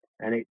school,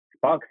 and it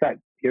sparks that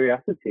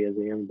curiosity as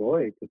a young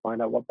boy to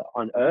find out what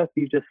on earth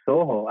you just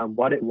saw and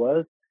what it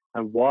was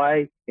and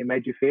why it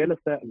made you feel a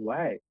certain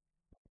way.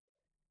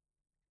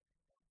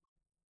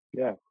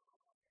 Yeah.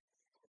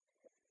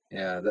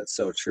 Yeah, that's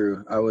so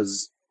true. I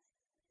was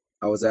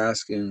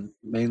asking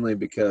mainly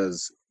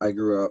because I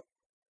grew up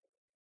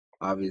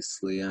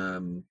obviously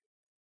over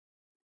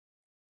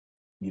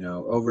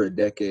a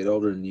decade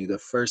older than you. The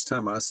first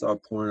time I saw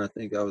porn, I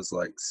think I was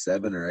like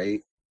 7 or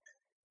 8,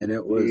 and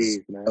it was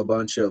Jeez, a man.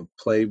 bunch of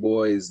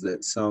Playboys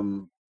that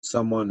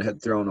someone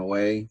had thrown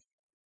away,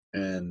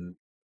 and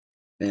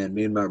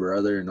me and my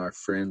brother and our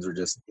friends were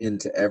just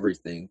into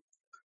everything,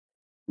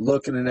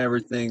 looking at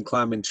everything,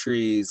 climbing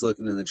trees,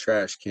 looking in the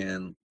trash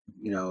can,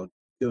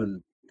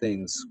 doing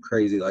things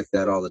crazy like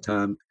that all the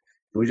time.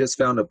 We just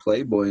found a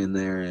Playboy in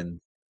there, and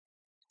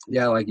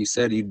yeah, like you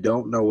said, you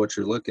don't know what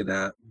you're looking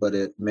at, but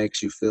it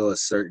makes you feel a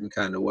certain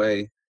kind of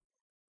way.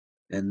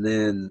 And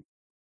then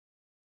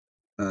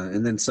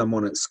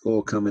someone at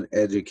school come and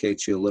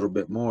educate you a little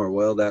bit more.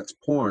 Well, that's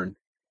porn.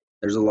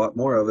 There's a lot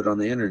more of it on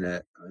the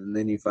internet, and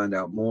then you find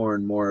out more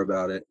and more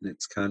about it, and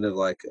it's kind of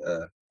like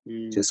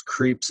Mm, just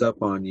creeps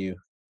up on you.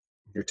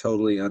 You're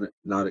totally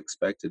not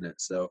expecting it.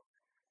 So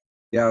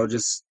yeah, I would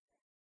just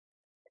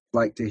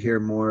like to hear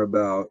more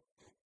about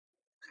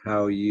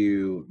how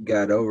you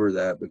got over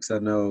that, because I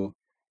know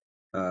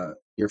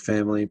your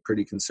family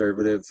pretty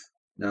conservative.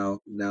 Now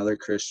they're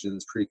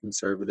Christians, pretty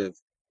conservative.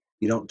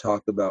 You don't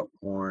talk about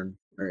porn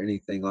or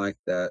anything like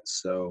that.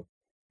 So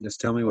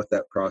just tell me what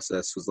that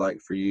process was like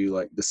for you,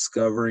 like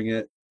discovering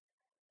it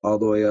all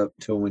the way up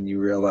till when you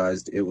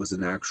realized it was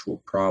an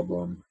actual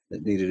problem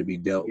that needed to be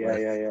dealt yeah,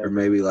 with, yeah, yeah. or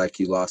maybe like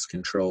you lost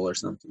control or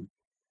something.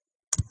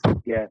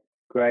 Yeah,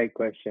 great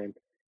question.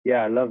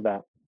 Yeah, I love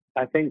that.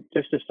 I think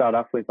just to start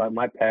off with, like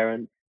my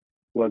parents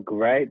were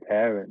great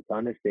parents,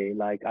 honestly.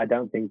 Like I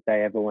don't think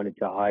they ever wanted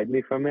to hide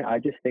me from it. I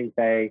just think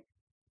they,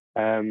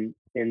 in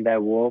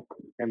their walk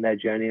and their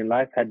journey in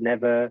life, had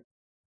never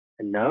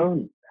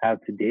known how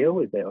to deal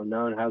with it or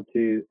known how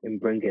to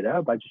bring it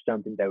up. I just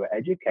don't think they were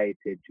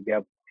educated to be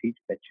able to teach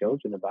their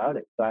children about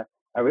it. So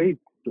I really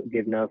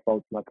give no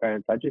fault to my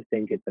parents. I just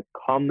think it's a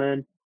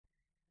common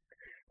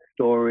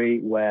story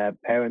where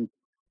parents,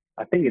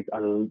 I think it's a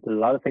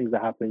lot of things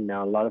are happening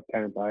now. A lot of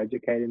parents are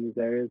educated in these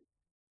areas,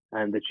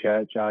 and the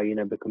church are,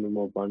 becoming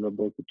more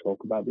vulnerable to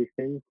talk about these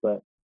things.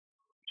 But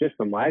just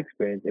from my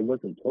experience, it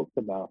wasn't talked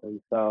about.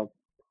 And so,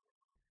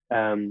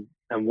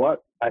 and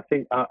what I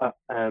think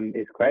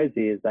is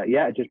crazy is that,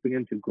 yeah, I just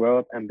began to grow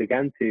up and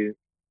began to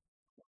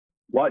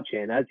watch it.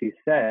 And as you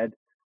said,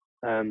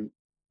 um,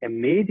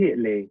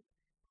 immediately,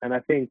 and I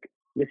think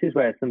this is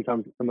where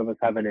sometimes some of us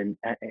have an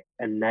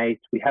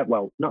innate,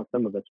 well, not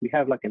some of us, we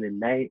have like an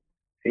innate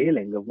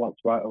feeling of what's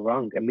right or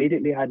wrong.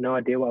 Immediately, I had no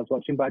idea what I was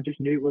watching, but I just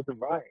knew it wasn't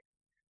right.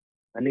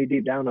 I knew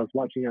deep down I was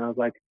watching it. And I was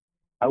like,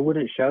 I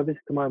wouldn't show this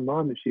to my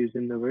mom if she was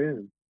in the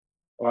room,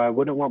 or I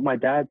wouldn't want my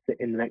dad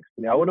sitting next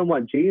to me. I wouldn't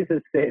want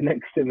Jesus sitting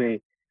next to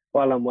me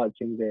while I'm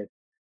watching this.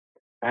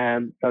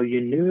 So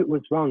you knew it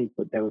was wrong,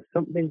 but there was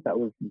something that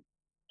was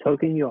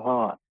tugging your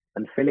heart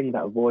and filling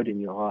that void in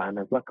your heart. And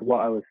it's like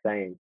what I was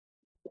saying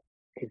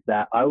is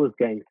that I was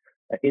getting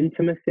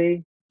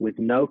intimacy with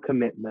no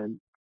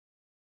commitment,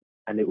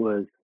 and it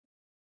was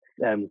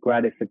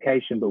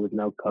gratification, but with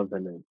no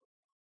covenant.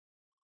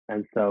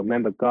 And so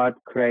remember, God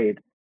created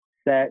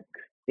sex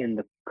in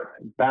the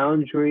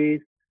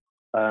boundaries,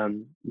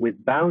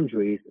 with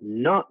boundaries,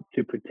 not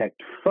to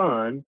protect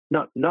fun,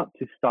 not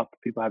to stop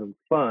people having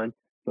fun,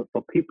 but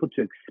for people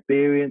to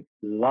experience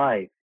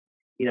life.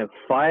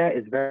 Fire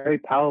is very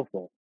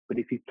powerful, but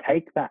if you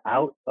take that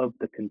out of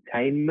the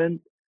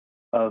containment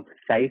of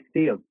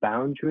safety, of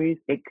boundaries,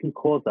 it can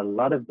cause a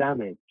lot of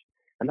damage.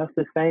 And that's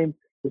the same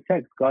with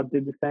sex. God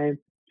did the same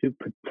to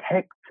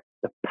protect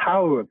the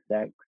power of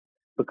sex,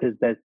 because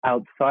there's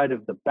outside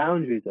of the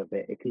boundaries of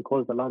it, it can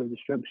cause a lot of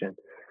destruction.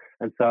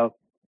 And so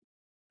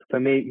for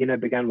me,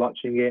 began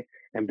watching it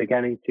and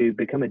beginning to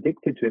become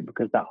addicted to it,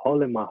 because that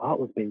hole in my heart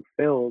was being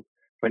filled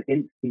for an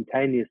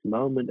instantaneous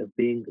moment of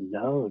being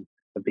known,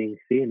 of being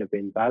seen, of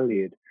being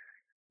valued.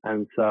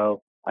 And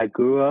so I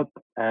grew up,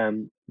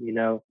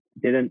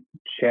 didn't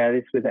share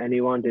this with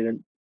anyone,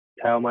 didn't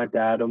tell my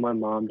dad or my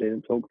mom,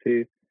 didn't talk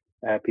to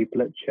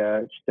people at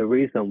church. The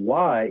reason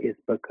why is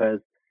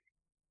because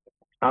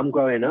I'm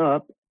growing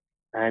up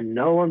and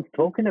no one's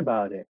talking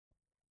about it.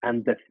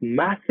 And the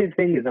massive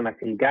thing is, and I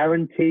can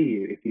guarantee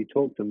you, if you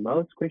talk to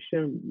most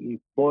Christian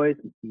boys,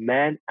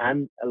 men,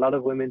 and a lot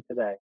of women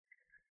today,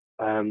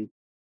 um,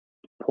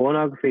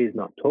 pornography is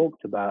not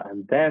talked about.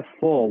 And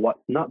therefore,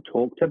 what's not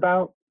talked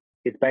about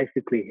is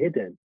basically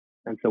hidden.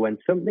 And so when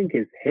something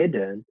is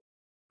hidden,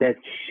 there's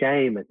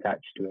shame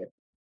attached to it.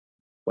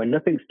 When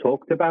nothing's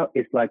talked about,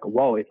 it's like,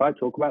 whoa, if I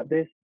talk about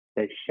this,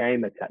 there's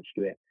shame attached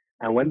to it.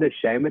 And when there's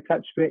shame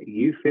attached to it,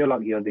 you feel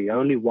like you're the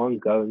only one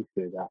going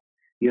through that.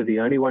 You're the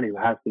only one who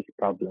has this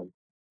problem.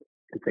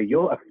 And so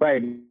you're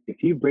afraid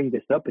if you bring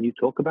this up and you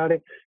talk about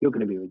it, you're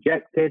going to be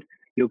rejected.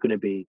 You're going to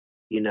be,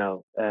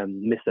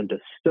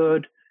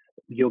 misunderstood.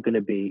 You're going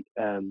to be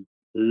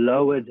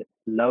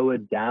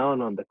lowered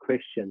down on the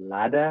Christian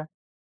ladder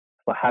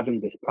for having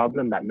this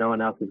problem that no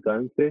one else is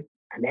going through.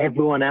 And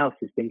everyone else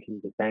is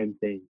thinking the same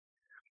thing.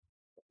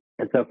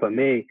 And so for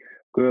me,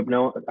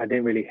 I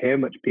didn't really hear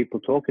much people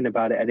talking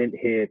about it. I didn't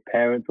hear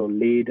parents or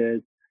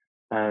leaders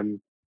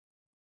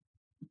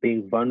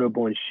being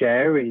vulnerable and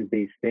sharing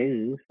these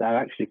things that are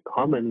actually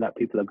common that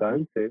people are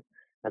going through.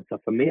 And so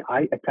for me,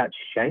 I attached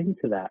shame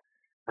to that.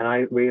 And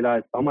I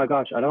realized, oh my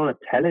gosh, I don't want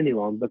to tell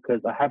anyone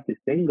because I have this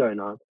thing going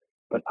on,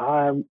 but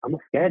I'm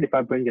scared if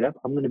I bring it up,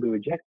 I'm going to be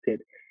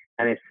rejected.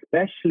 And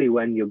especially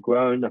when you're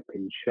growing up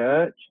in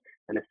church,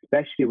 and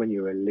especially when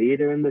you're a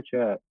leader in the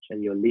church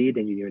and you're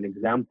leading and you're an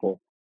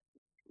example,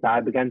 that I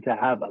began to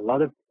have a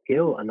lot of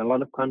guilt and a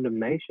lot of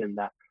condemnation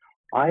that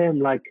I am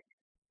like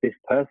this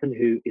person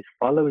who is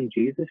following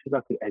Jesus, who's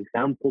like an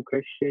example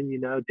Christian,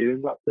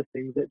 doing lots of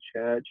things at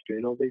church,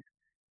 doing all these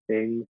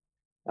things,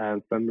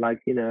 from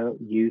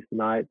youth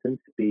nights and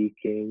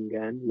speaking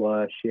and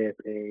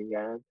worshiping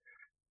and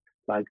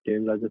like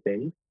doing loads of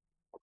things.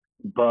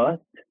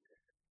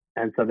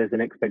 And so there's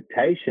an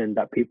expectation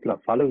that people are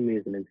following me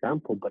as an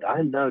example, but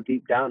I know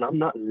deep down I'm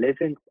not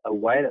living a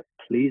way that's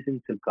pleasing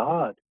to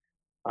God.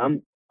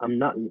 I'm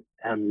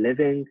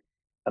living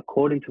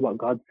according to what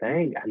God's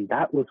saying, and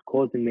that was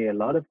causing me a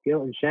lot of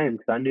guilt and shame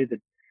because I knew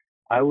that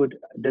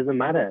it doesn't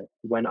matter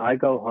when I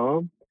go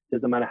home,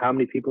 doesn't matter how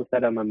many people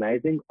said I'm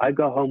amazing, I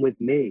go home with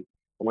me.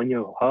 And when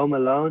you're home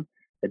alone,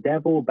 the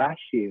devil will bash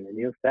you and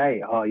he'll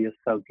say, oh, you're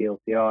so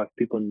guilty. Oh, if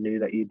people knew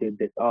that you did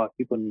this. Oh, if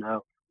people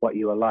know what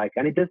you were like.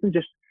 And it doesn't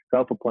just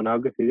go for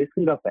pornography. This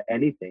can go for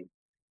anything.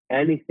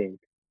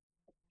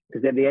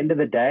 Because at the end of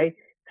the day,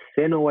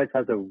 sin always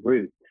has a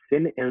root.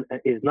 Sin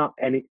is not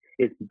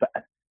it's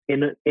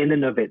in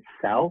and of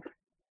itself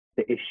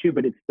the issue,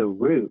 but it's the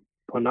root.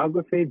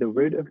 Pornography, the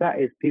root of that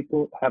is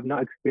people have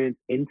not experienced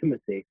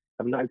intimacy,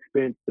 have not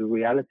experienced the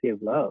reality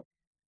of love.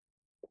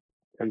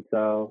 And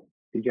so,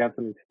 did you have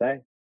something to say?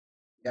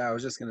 Yeah, I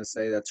was just going to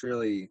say that's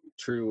really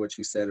true what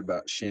you said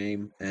about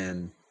shame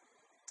and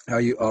how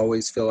you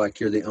always feel like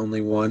you're the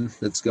only one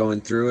that's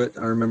going through it.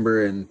 I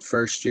remember in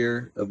first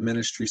year of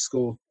ministry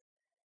school,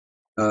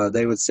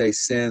 they would say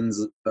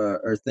sins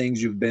are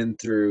things you've been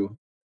through,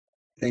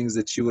 things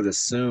that you would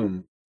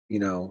assume,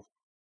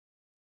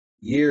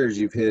 years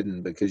you've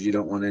hidden because you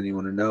don't want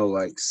anyone to know.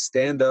 Like,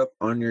 stand up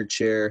on your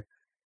chair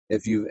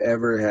if you've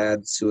ever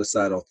had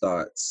suicidal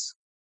thoughts.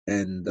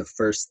 And the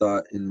first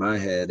thought in my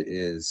head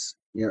is,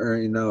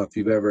 if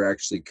you've ever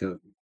actually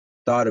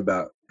thought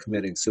about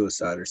committing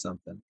suicide or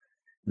something.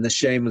 And the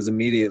shame was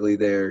immediately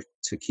there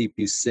to keep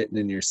you sitting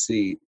in your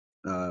seat.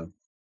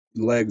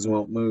 Legs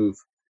won't move.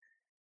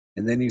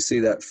 And then you see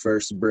that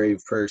first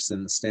brave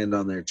person stand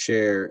on their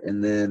chair,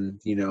 and then,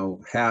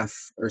 half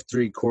or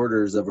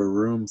 3/4 of a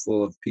room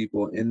full of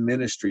people in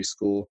ministry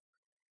school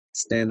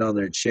stand on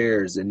their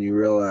chairs, and you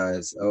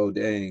realize, oh,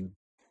 dang,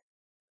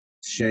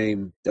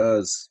 shame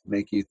does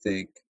make you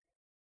think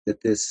that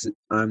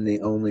I'm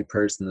the only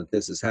person that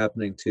this is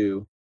happening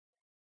to.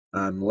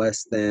 I'm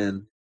less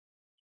than,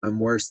 I'm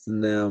worse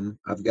than them.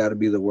 I've got to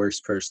be the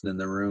worst person in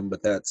the room,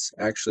 but that's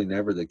actually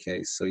never the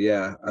case. So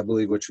yeah, I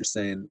believe what you're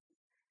saying.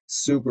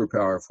 Super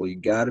powerful. You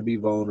got to be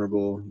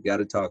vulnerable. You got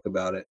to talk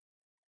about it.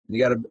 You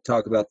got to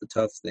talk about the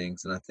tough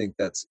things. And I think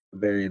that's a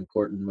very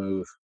important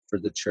move for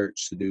the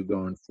church to do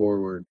going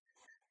forward,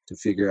 to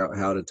figure out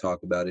how to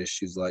talk about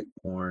issues like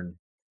porn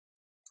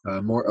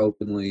more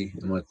openly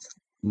and with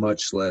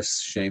much less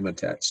shame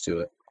attached to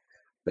it.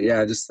 But yeah,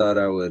 I just thought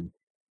I would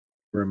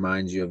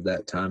remind you of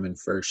that time in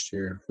first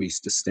year. We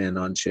used to stand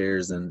on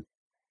chairs, and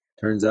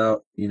turns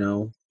out,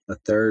 a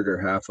third or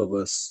half of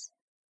us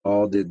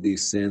all did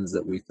these sins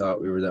that we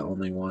thought we were the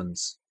only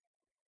ones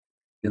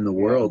in the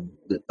world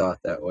that thought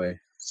that way.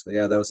 So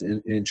yeah, that was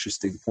an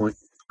interesting point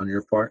on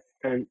your part.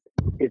 And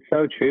it's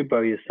so true,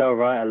 bro. You're so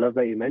right. I love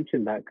that you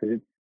mentioned that because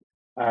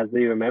as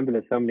you remember,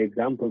 there's so many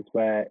examples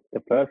where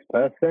the first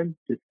person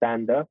to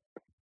stand up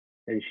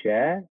and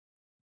share,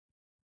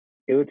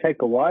 it would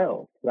take a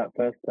while for that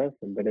first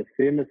person. But as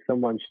soon as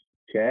someone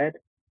shared,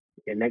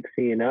 the next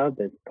thing you know,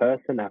 there's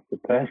person after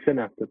person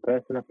after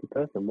person after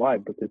person. Why?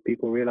 Because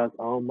people realize,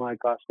 oh my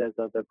gosh, there's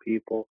other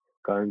people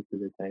going through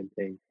the same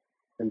thing.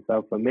 And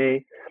so for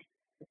me,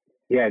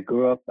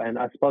 grew up, and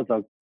I suppose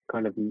I'll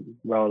kind of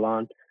roll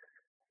on.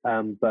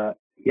 But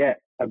yeah,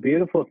 a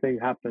beautiful thing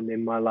happened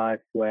in my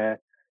life where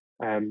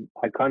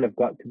I kind of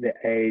got to the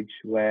age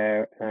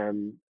where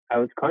I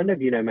was kind of,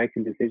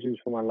 making decisions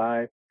for my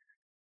life.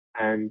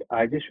 And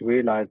I just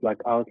realized,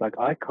 I was like,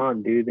 I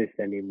can't do this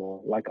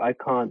anymore. Like, I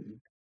can't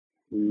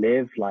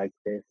live like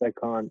this.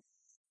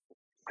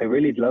 I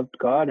really loved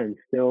God and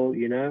still,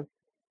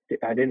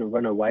 I didn't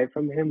run away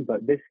from him,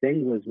 but this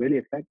thing was really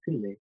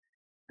affecting me.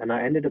 And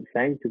I ended up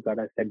saying to God,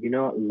 I said, you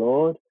know what,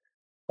 Lord,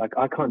 like,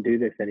 I can't do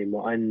this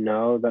anymore. I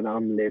know that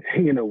I'm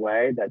living in a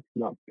way that's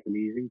not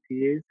pleasing to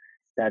you,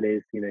 that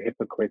is,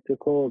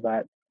 hypocritical,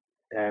 that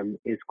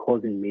is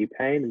causing me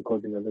pain and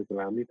causing others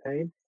around me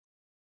pain.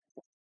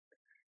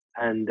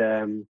 And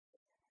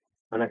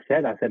I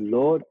said,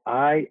 Lord,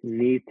 I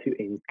need to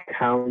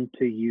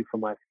encounter you for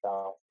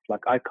myself.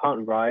 Like, I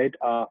can't ride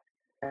off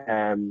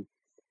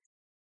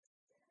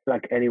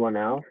like anyone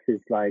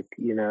else's, like,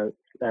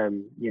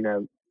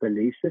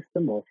 belief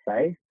system or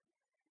faith.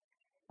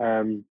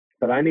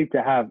 But I need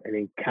to have an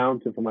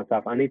encounter for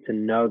myself. I need to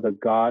know the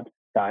God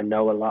that I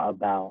know a lot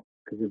about,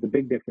 because there's a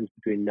big difference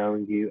between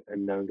knowing you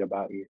and knowing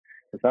about you.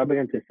 And so I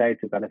began to say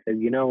to God, I said,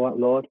 you know what,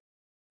 Lord,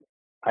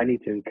 I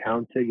need to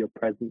encounter your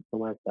presence for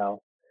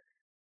myself.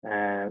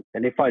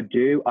 And if I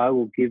do, I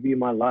will give you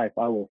my life.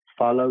 I will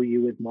follow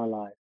you with my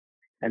life.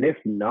 And if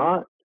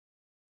not,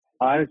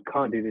 I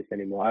can't do this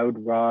anymore. I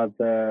would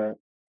rather,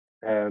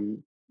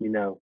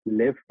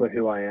 live for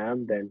who I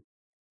am than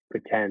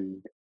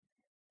pretend.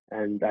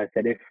 And I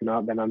said, if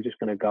not, then I'm just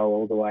going to go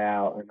all the way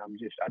out. And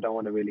I don't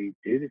want to really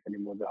do this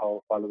anymore. The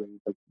whole following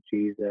of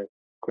Jesus,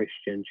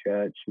 Christian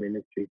church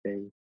ministry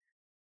thing.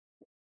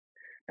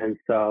 And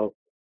so,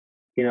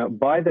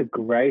 by the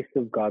grace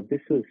of God,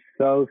 this was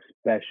so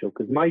special,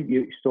 because my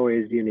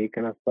story is unique,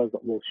 and I suppose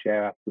we'll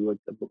share afterwards,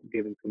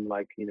 giving some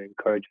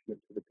encouragement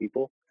to the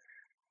people.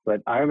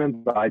 But I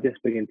remember I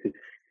just began to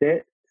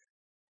sit,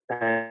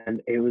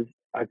 and it was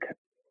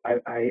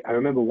I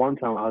remember one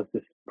time I was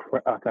just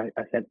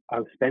I said I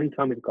was spending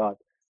time with God.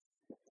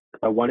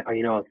 I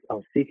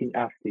was seeking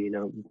after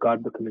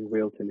God becoming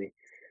real to me,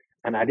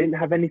 and I didn't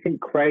have anything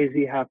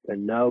crazy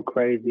happen, no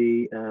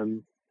crazy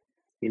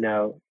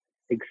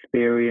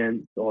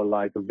experience or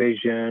like a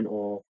vision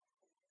or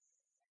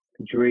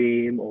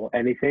dream or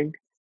anything.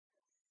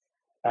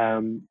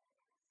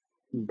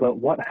 But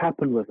what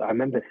happened was, I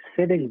remember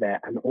sitting there,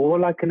 and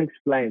all I can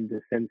explain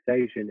the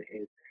sensation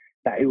is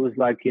that it was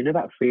like,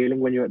 that feeling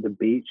when you're at the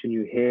beach and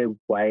you hear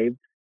waves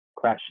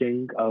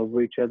crashing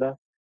over each other.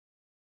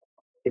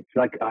 It's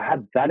like I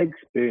had that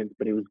experience,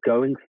 but it was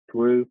going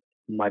through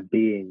my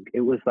being.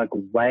 It was like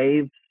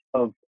waves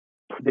of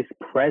this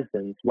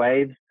presence,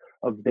 waves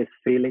of this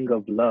feeling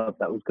of love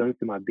that was going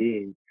through my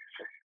being.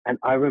 And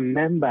I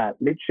remember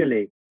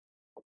literally,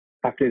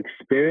 after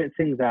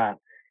experiencing that,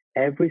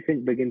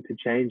 everything began to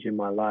change in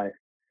my life.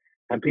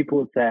 And people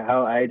would say,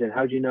 "Oh, Aidan,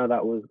 how do you know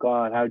that was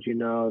God? How do you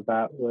know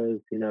that was,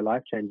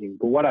 life changing?"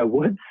 But what I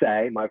would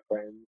say, my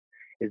friends,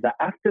 is that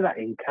after that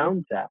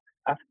encounter,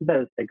 after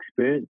those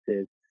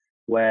experiences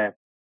where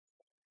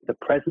the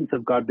presence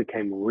of God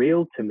became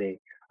real to me,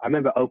 I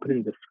remember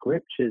opening the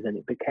scriptures and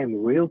it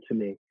became real to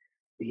me.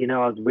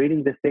 I was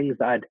reading the things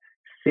that I'd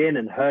seen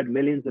and heard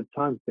millions of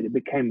times, but it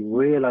became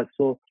real. I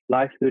saw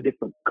life through a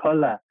different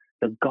color.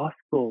 The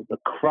gospel, the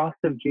cross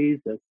of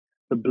Jesus,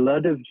 the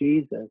blood of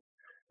Jesus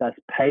that's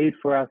paid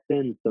for our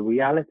sins, the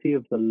reality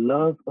of the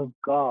love of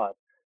God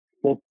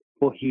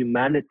for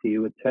humanity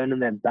who were turning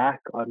their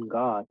back on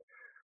God,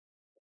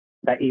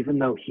 that even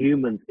though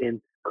humans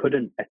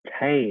couldn't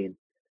attain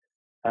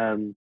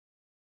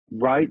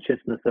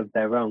righteousness of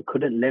their own,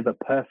 couldn't live a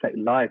perfect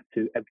life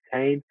to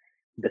obtain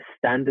the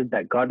standard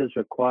that God has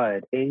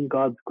required, in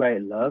God's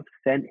great love,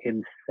 sent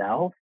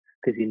himself,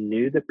 because he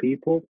knew the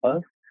people,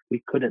 us,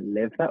 we couldn't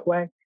live that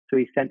way. So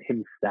he sent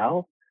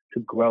himself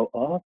to grow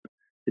up,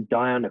 to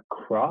die on a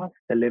cross,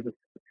 to live a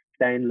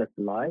stainless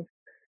life,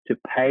 to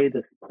pay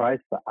the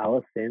price for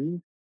our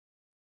sins,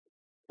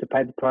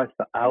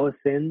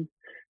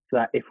 so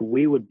that if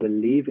we would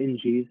believe in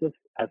Jesus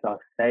as our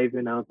Savior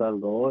and as our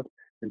Lord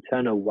and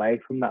turn away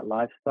from that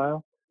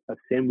lifestyle of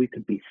sin, we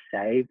could be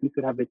saved, we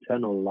could have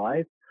eternal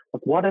life.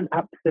 Like, what an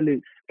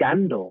absolute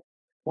scandal.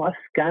 What a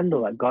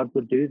scandal that God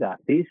would do that.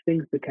 These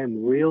things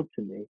became real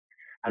to me.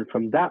 And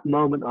from that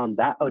moment on,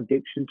 that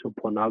addiction to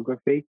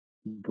pornography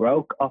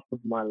broke off of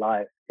my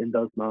life in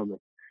those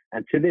moments.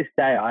 And to this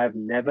day, I have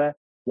never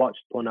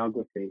watched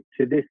pornography,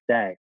 to this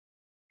day.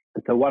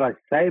 And so what I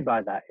say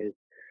by that is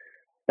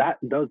that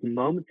those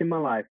moments in my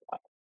life,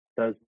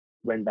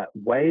 when that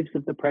waves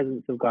of the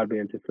presence of God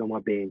began to fill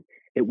my being,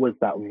 it was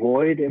that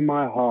void in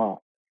my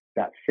heart,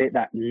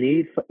 that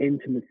need for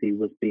intimacy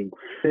was being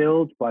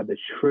filled by the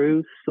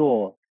true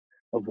source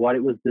of what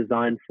it was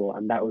designed for.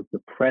 And that was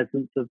the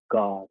presence of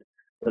God.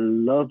 The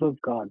love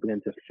of God began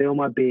to fill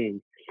my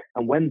being.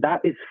 And when that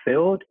is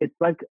filled, it's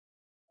like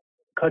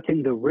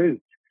cutting the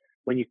root.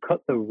 When you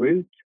cut the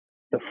root,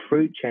 the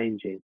fruit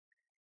changes.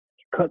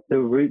 Cut the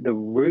root,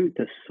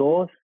 the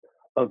source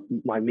of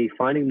me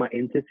finding my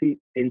intimacy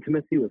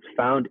was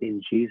found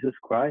in Jesus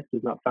Christ,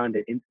 was not found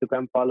in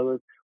Instagram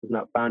followers, was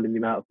not found in the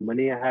amount of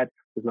money I had,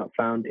 was not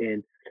found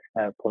in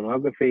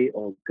pornography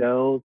or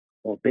girls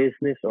or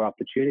business or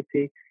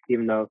opportunity,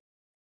 even though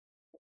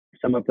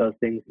some of those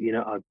things,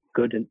 are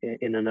good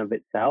in and of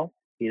itself,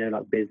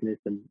 like business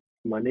and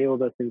money, all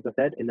those things I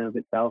said in and of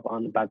itself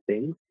aren't bad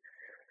things.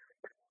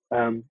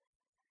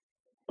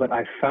 But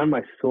I found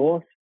my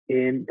source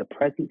in the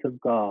presence of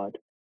God.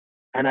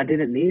 And I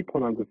didn't need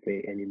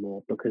pornography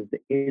anymore because the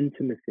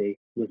intimacy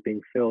was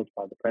being filled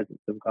by the presence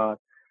of God.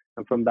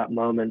 And from that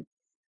moment,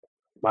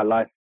 my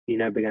life,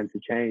 began to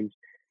change.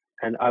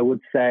 And I would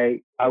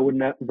say I would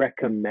not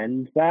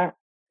recommend that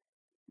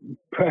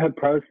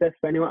process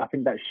for anyone. I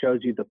think that shows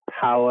you the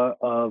power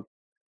of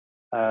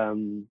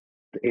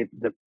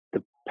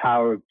the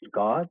power of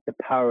God, the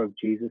power of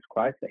Jesus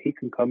Christ, that He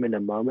can come in a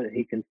moment and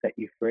He can set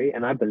you free.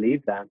 And I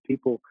believe that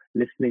people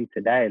listening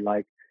today,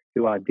 like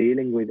who are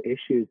dealing with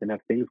issues and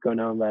have things going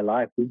on in their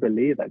life, we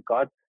believe that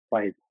God,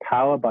 by His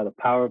power, by the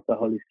power of the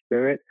Holy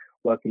Spirit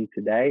working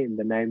today in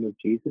the name of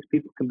Jesus,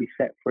 people can be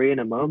set free in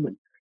a moment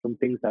from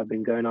things that have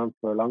been going on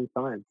for a long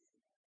time.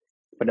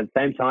 But at the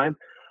same time,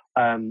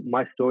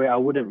 my story, I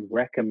wouldn't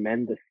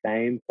recommend the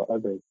same for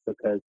others,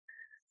 because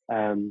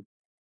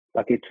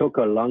like it took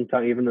a long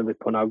time. Even though the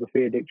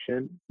pornography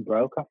addiction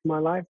broke off my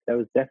life, there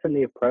was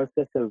definitely a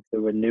process of the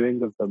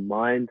renewing of the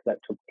mind that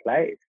took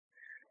place,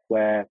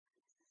 where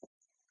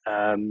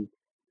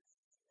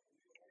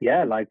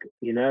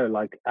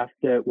like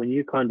after, when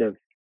you kind of,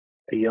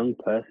 a young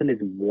person is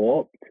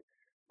warped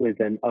with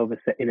in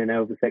an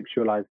over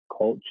sexualized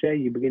culture,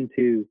 you begin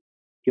to,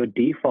 your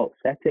default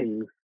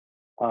settings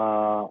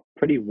are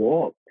pretty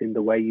warped in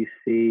the way you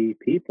see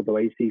people, the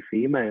way you see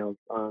females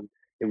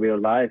in real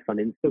life on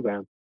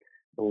Instagram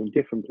or in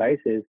different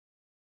places.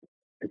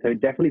 And so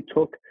it definitely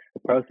took a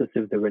process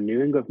of the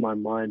renewing of my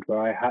mind, where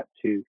I had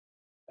to,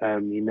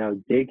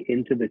 dig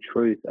into the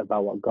truth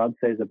about what God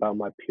says about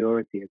my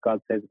purity, and God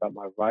says about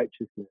my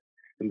righteousness,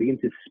 and begin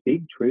to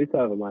speak truth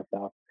over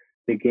myself,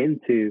 begin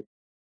to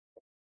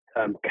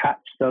catch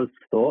those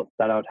thoughts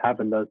that I would have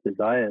and those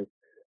desires,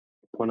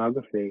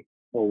 pornography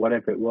or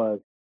whatever it was.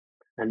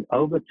 And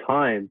over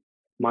time,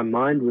 my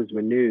mind was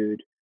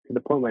renewed to the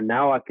point where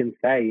now I can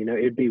say,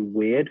 it'd be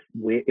it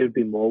would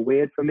be more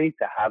weird for me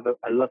to have a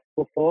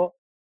lustful thought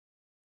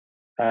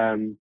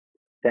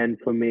than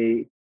for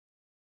me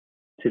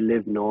to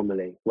live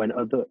normally. When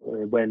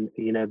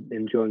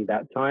during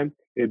that time,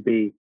 it would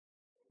be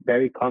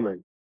very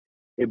common.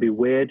 It'd be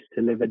weird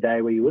to live a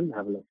day where you wouldn't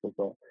have a lustful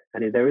thought.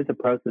 And there is a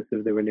process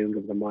of the renewing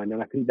of the mind.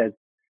 And I think there's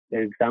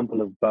an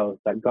example of both,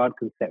 that God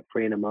can set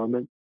free in a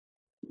moment.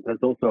 There's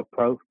also a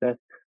process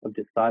of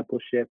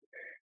discipleship.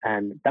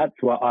 And that's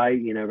what I,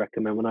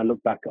 recommend. When I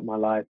look back at my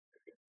life,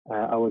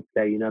 I would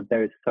say,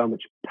 there is so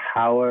much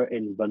power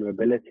in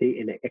vulnerability,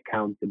 in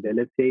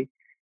accountability,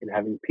 in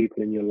having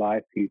people in your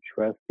life who you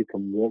trust, who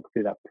can walk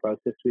through that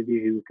process with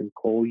you, who can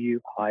call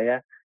you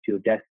higher to your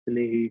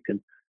destiny, who you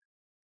can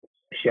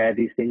share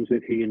these things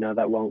with, who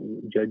that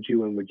won't judge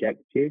you and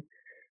reject you.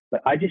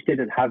 But I just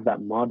didn't have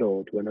that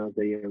modeled when I was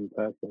a young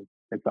person.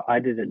 And so I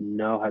didn't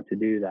know how to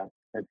do that.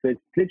 And so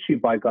it's literally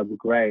by God's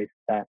grace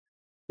that,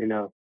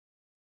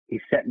 He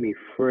set me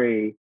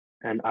free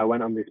and I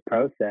went on this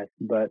process.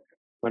 But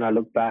when I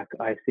look back,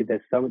 I see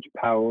there's so much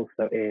power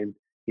also in,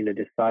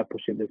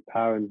 discipleship. There's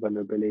power in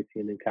vulnerability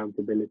and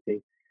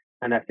accountability.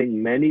 And I think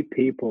many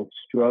people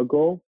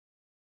struggle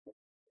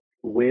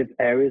with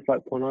areas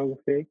like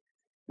pornography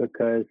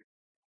because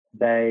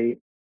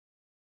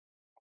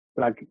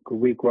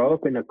we grow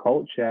up in a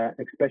culture,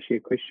 especially a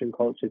Christian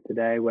culture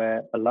today,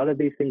 where a lot of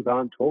these things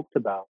aren't talked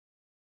about.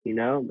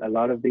 A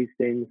lot of these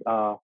things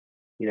are,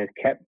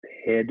 kept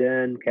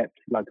hidden, kept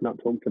not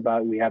talked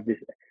about. We have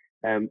this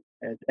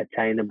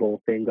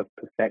attainable thing of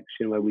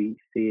perfection, where we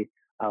see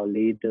our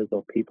leaders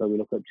or people we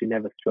look up to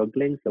never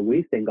struggling. So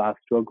we think our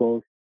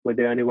struggles, we're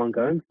the only one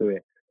going through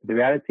it. The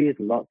reality is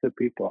lots of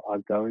people are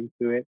going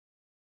through it.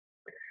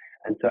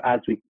 And so as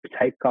we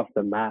take off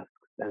the masks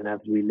and as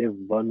we live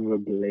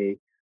vulnerably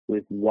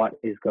with what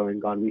is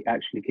going on, we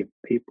actually give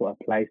people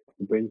a place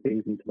to bring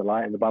things into the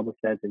light. And the Bible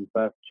says in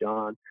 1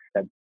 John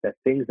that the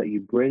things that you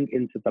bring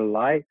into the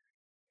light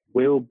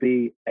will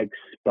be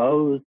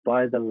exposed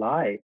by the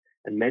light.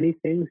 And many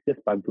things,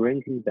 just by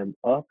bringing them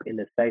up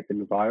in a safe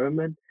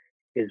environment,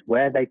 is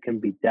where they can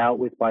be dealt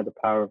with by the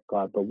power of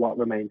God. But what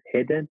remains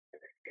hidden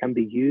can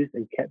be used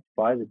and kept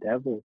by the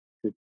devil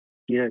to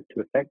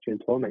affect you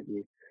and torment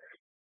you.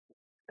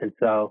 And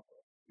so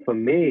for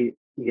me,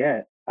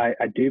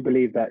 I do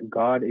believe that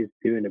God is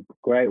doing a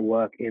great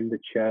work in the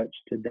church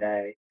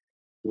today,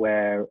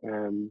 where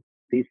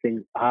these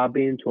things are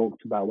being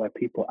talked about, where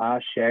people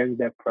are sharing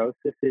their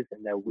processes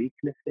and their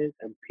weaknesses,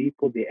 and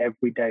people, the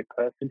everyday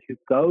person who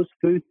goes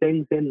through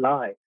things in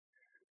life,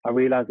 are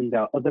realizing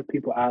there are other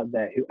people out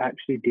there who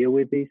actually deal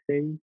with these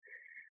things.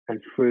 And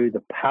through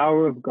the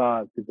power of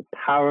God, through the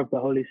power of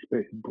the Holy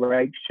Spirit, who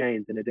breaks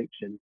chains and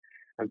addictions,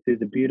 and through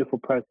the beautiful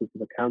process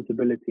of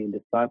accountability and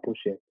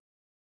discipleship,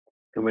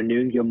 and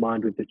renewing your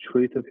mind with the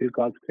truth of who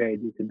God's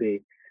created you to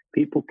be,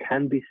 people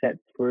can be set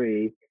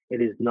free.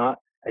 It is not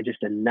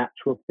just a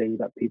natural thing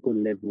that people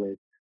live with,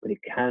 but it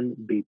can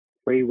be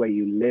free where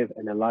you live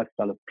in a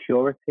lifestyle of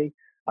purity.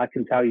 I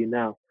can tell you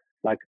now,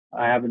 I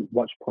haven't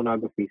watched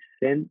pornography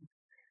since,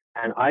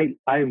 and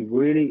I'm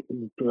really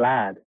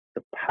glad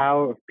the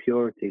power of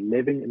purity,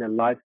 living in a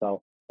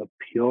lifestyle of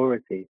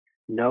purity,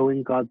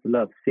 knowing God's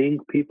love, seeing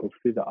people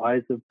through the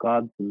eyes of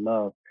God's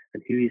love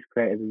and who He's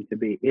created them to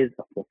be, is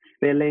a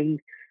fulfilling,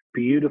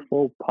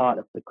 beautiful part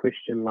of the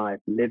Christian life,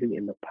 living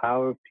in the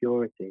power of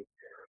purity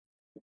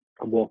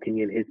and walking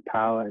in His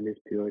power and His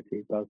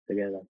purity both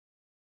together.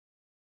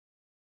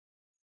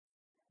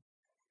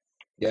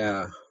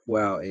 Yeah.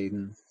 Wow,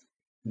 Aiden.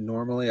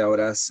 Normally, I would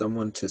ask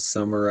someone to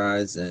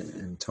summarize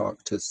and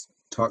talk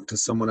to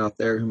someone out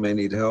there who may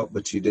need help,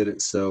 but you did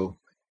it so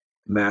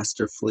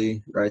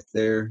masterfully right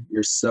there.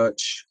 You're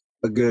such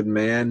a good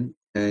man,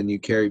 and you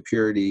carry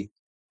purity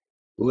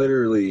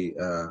literally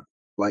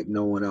like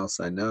no one else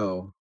I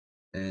know.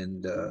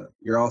 And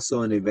you're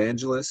also an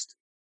evangelist,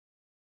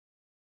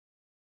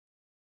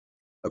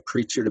 a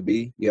preacher to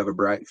be. You have a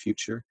bright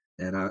future,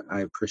 and I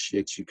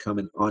appreciate you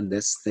coming on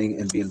this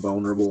thing and being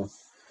vulnerable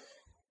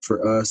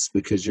for us,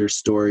 because your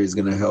story is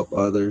going to help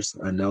others.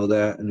 I know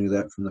that. I knew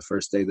that from the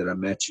first day that I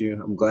met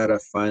you. I'm glad I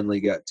finally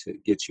got to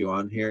get you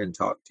on here and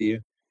talk to you.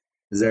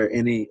 Is there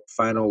any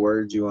final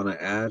words you want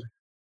to add?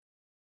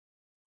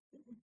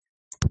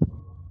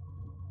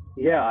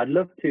 Yeah, I'd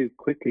love to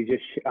quickly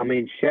just,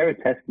 share a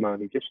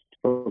testimony just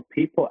for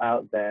people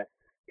out there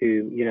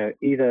who,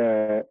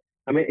 either,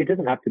 it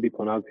doesn't have to be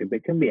pornography, but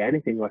it can be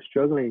anything, or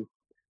struggling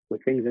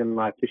with things in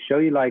life, to show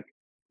you, like,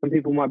 some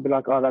people might be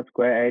like, oh, that's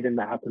great, Aidan,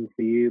 that happened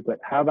for you, but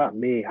how about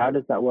me? How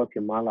does that work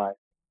in my life?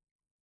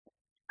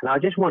 And I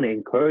just want to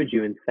encourage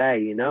you and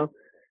say,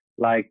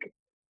 like,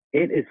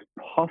 it is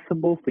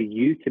possible for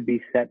you to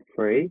be set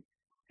free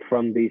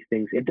from these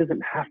things. It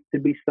doesn't have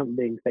to be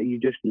something that you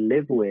just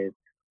live with,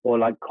 or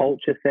like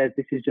culture says,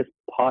 this is just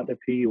part of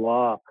who you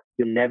are.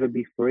 You'll never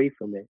be free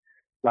from it.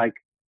 Like,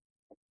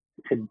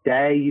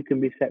 today, you can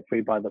be set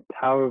free by the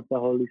power of the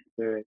Holy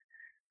Spirit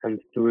and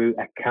through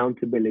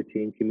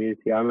accountability and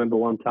community. I remember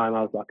one time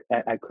I was like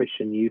at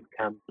Christian youth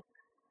camp,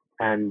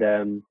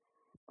 and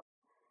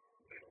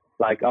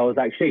like, I was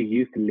actually a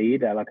youth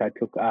leader. Like, I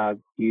took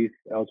youth,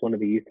 I was one of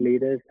the youth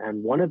leaders.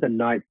 And one of the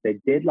nights they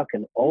did like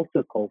an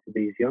altar call for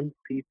these young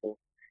people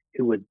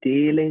who were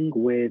dealing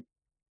with,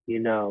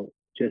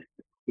 just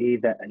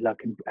either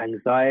like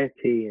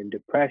anxiety and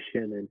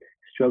depression and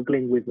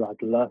struggling with like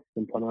lust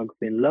and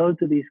pornography. And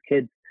loads of these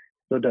kids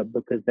stood up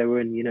because they were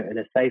in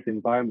a safe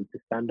environment to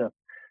stand up.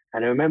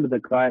 And I remember the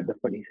guy at the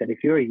front, he said,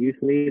 if you're a youth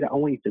leader, I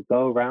want you to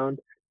go around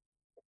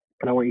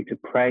and I want you to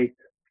pray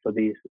for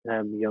these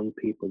young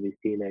people, these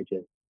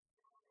teenagers.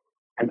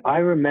 And I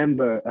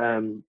remember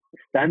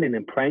standing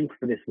and praying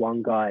for this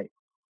one guy.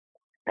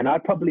 And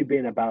I'd probably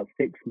been about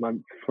 6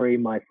 months free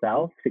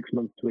myself, 6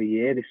 months to a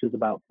year. This was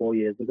about 4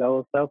 years ago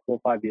or so, 4 or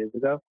 5 years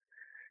ago.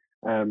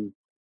 Around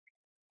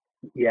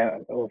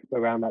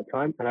that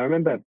time. And I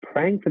remember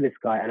praying for this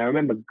guy. And I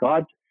remember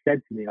God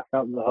said to me, I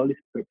felt the Holy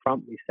Spirit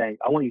prompt me saying,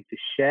 I want you to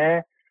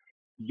share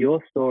your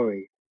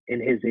story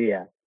in his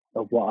ear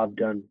of what I've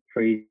done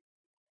for you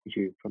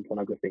from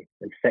pornography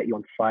and set you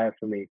on fire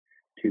for me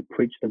to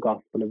preach the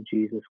gospel of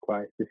Jesus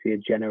Christ, to see a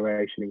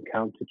generation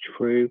encounter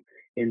true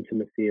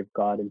intimacy of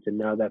God and to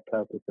know their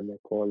purpose and their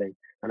calling.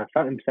 And I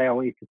felt him say, I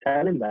want you to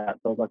tell him that.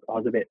 So I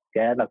was a bit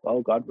scared, like,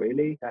 oh God,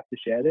 really? I have to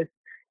share this?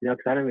 Because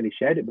I hadn't really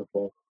shared it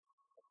before.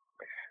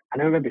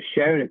 And I remember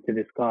sharing it to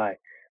this guy.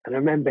 And I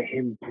remember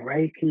him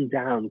breaking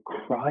down,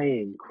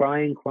 crying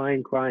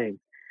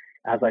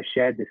as I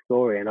shared this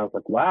story. And I was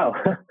like, wow,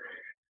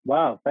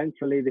 wow,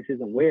 thankfully this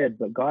isn't weird,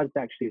 but God's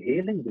actually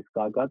healing this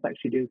guy. God's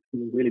actually doing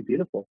something really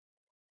beautiful.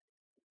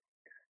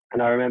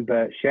 And I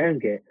remember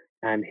sharing it.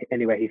 And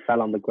anyway, he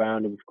fell on the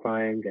ground and was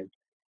crying. And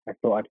I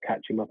thought I'd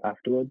catch him up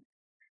afterwards.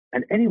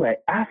 And anyway,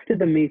 after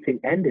the meeting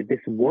ended,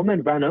 this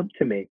woman ran up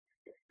to me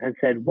and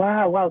said,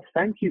 wow,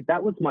 thank you.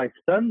 That was my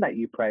son that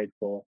you prayed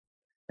for.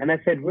 And I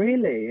said,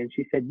 really? And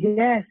she said,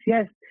 yes.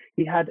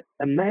 He had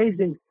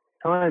amazing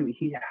time.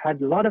 He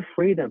had a lot of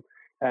freedom.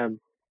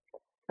 And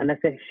I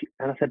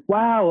said,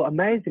 wow,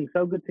 amazing.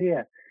 So good to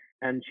hear.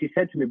 And she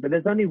said to me, but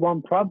there's only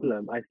one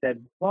problem. I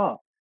said, what?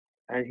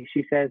 And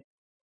she says,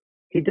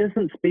 he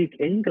doesn't speak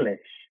English.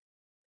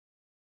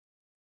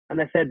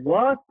 And I said,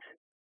 what?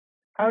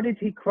 How did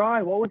he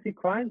cry? What was he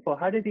crying for?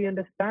 How did he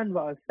understand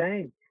what I was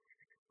saying?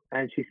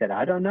 And she said,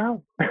 I don't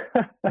know.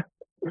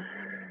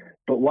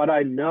 But what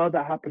I know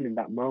that happened in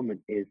that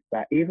moment is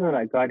that even though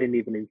that guy didn't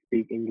even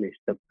speak English,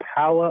 the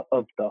power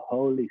of the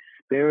Holy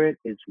Spirit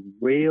is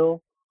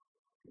real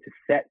to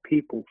set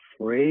people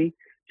free,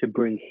 to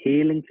bring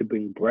healing, to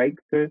bring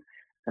breakthrough.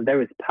 And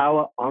there is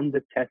power on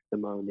the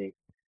testimony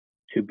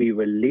to be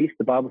released.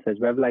 The Bible says,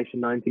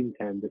 Revelation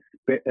 19:10,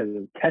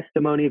 the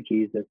testimony of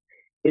Jesus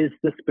is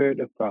the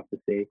spirit of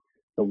prophecy.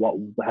 So what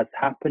has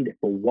happened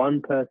for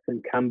one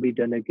person can be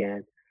done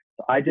again.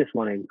 So I just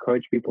want to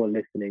encourage people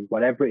listening,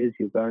 whatever it is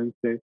you're going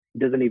through, it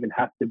doesn't even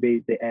have to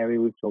be the area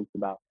we've talked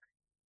about,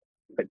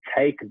 but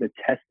take the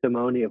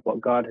testimony of what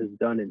God has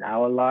done in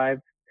our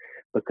lives,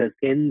 because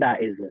in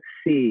that is a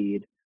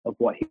seed of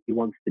what he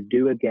wants to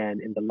do again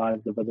in the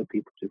lives of other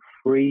people, to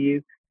free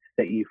you,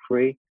 set you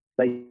free,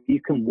 so you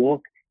can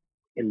walk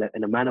in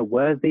a manner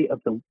worthy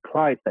of the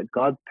price that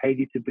God paid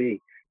you to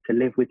be, to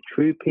live with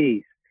true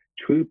peace,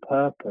 true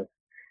purpose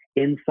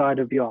inside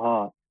of your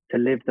heart, to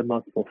live the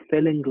most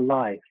fulfilling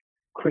life,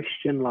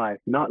 Christian life,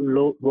 not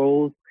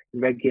rules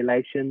and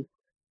regulations,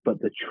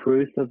 but the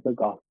truth of the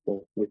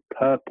gospel with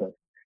purpose,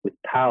 with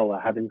power,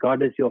 having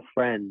God as your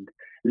friend,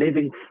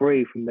 living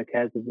free from the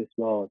cares of this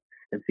world,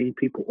 and seeing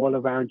people all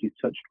around you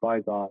touched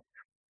by God.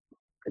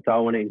 And so I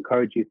want to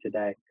encourage you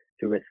today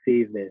to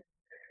receive this.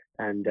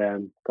 And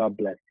God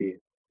bless you.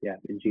 Yeah,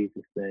 in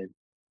Jesus' name.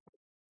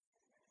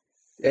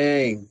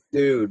 Dang,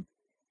 dude.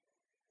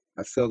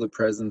 I feel the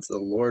presence of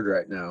the Lord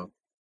right now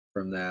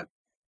from that.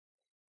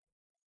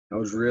 That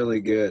was really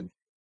good.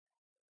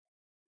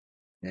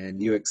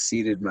 And you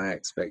exceeded my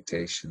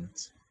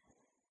expectations.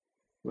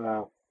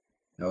 Wow.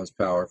 That was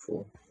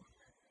powerful.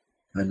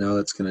 I know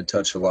it's going to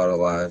touch a lot of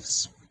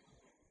lives.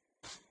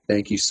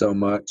 Thank you so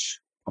much.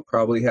 I'll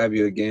probably have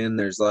you again.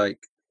 There's like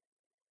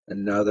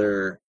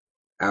another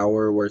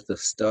hour worth of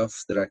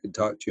stuff that I could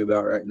talk to you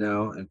about right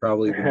now, and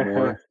probably even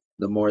more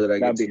the more that I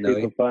get That'd be to know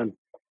super you. fun.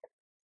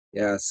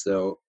 Yeah,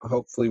 so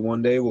hopefully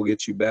one day we'll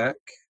get you back.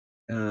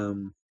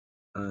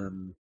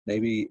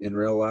 Maybe in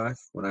real life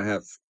when I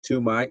have 2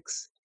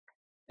 mics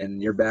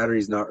and your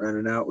battery's not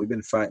running out. We've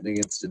been fighting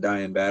against a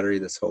dying battery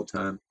this whole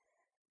time,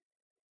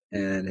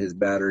 and his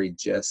battery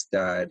just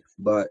died.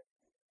 But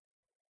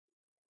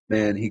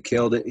man, he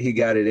killed it. He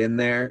got it in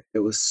there. It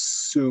was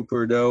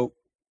super dope.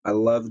 I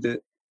loved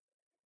it.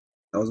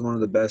 That was one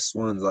of the best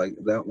ones. Like,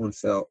 that one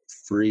felt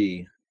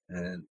free,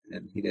 and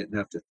he didn't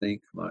have to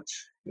think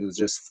much. It was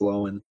just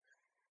flowing.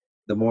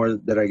 The more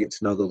that I get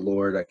to know the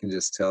Lord, I can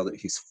just tell that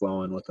he's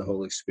flowing with the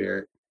Holy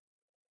Spirit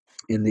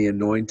in the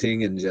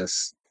anointing and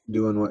just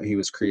doing what he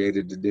was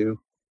created to do,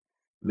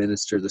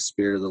 minister the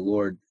Spirit of the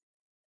Lord.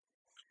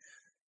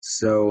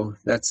 So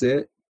that's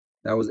it.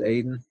 That was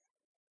Aidan.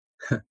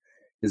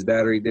 His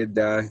battery did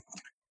die,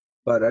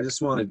 but I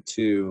just wanted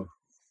to,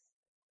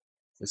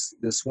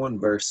 this one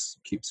verse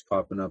keeps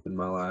popping up in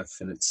my life,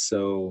 and it's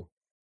so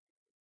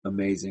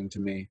amazing to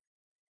me.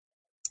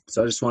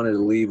 So I just wanted to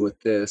leave with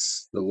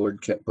this. The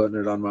Lord kept put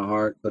it on my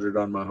heart,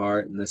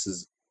 and this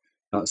is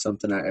not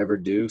something I ever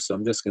do, so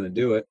I'm just going to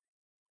do it.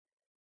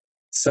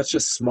 Such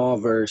a small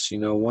verse,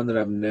 one that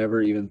I've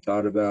never even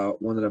thought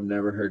about, one that I've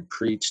never heard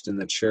preached in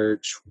the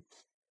church.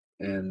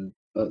 And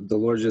the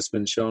Lord's just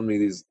been showing me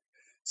these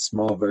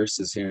small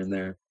verses here and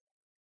there.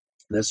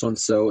 This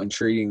one's so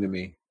intriguing to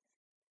me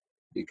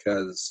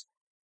because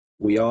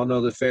we all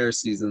know the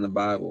Pharisees in the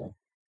Bible.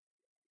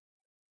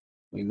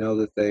 We know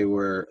that they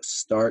were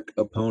stark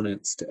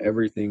opponents to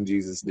everything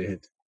Jesus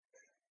did.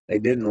 They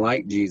didn't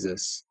like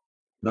Jesus.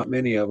 Not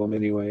many of them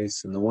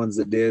anyways. And the ones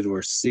that did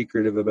were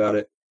secretive about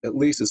it, at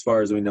least as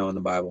far as we know in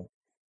the Bible.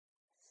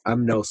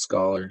 I'm no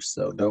scholar,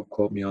 so don't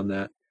quote me on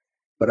that.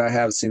 But I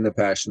have seen the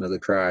Passion of the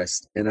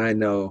Christ, and I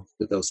know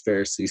that those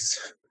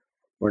Pharisees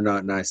were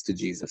not nice to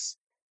Jesus.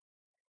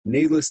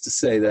 Needless to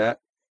say that,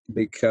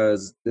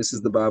 because this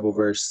is the Bible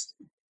verse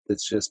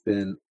that's just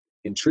been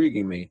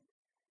intriguing me.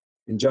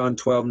 In John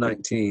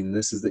 12:19,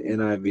 this is the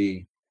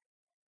NIV.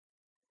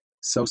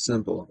 So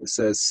simple. It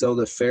says, "So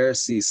the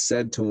Pharisees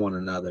said to one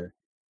another,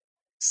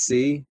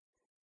 'See,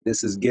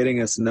 this is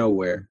getting us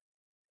nowhere.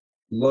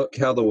 Look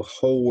how the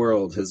whole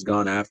world has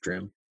gone after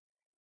him.'"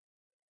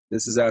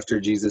 This is after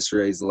Jesus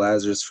raised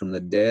Lazarus from the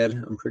dead,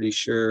 I'm pretty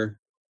sure,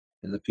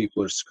 and the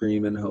people are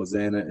screaming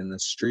Hosanna in the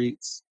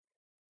streets.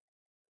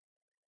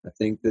 I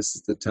think this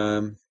is the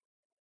time.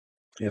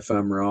 If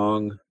I'm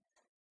wrong,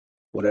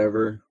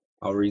 whatever,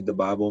 I'll read the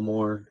Bible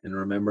more and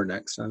remember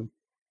next time.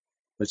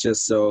 It's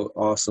just so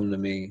awesome to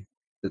me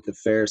that the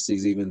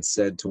Pharisees even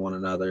said to one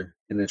another,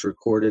 and it's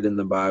recorded in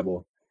the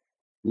Bible,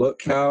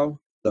 "Look how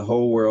the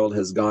whole world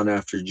has gone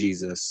after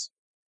Jesus."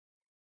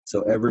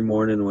 So every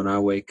morning when I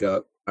wake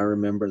up, I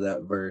remember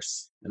that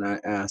verse and I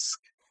ask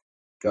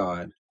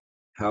God,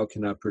 how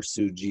can I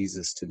pursue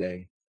Jesus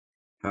today?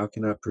 How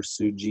can I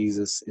pursue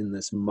Jesus in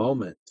this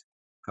moment?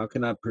 How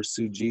can I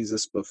pursue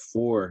Jesus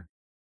before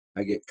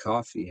I get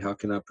coffee? How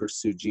can I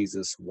pursue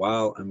Jesus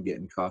while I'm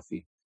getting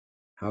coffee?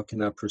 How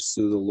can I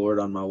pursue the Lord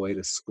on my way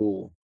to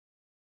school?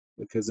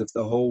 Because if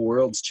the whole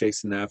world's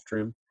chasing after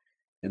him,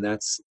 and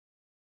that's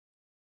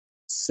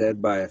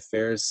said by a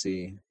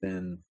Pharisee,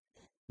 then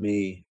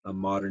me, a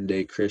modern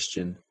day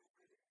Christian,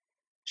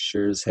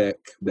 sure as heck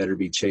better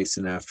be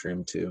chasing after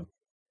him too.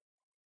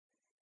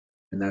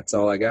 And that's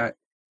all I got.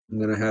 I'm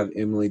going to have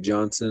Emily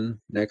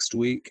Johnson next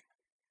week.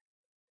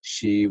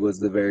 She was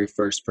the very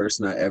first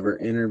person I ever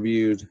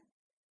interviewed.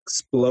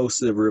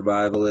 Explosive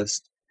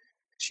revivalist.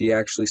 She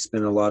actually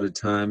spent a lot of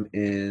time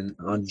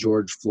on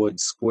George Floyd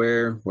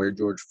Square, where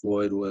George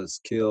Floyd was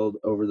killed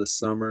over the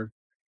summer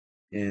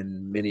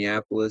in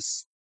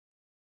Minneapolis.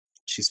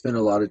 She spent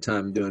a lot of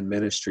time doing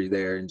ministry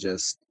there and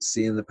just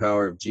seeing the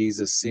power of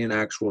Jesus, seeing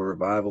actual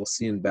revival,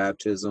 seeing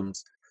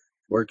baptisms,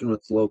 working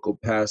with local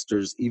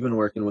pastors, even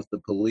working with the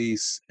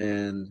police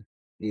and,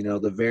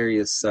 the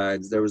various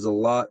sides. There was a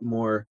lot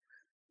more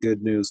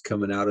good news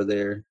coming out of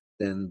there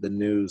than the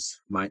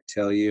news might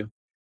tell you.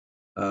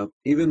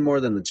 Even more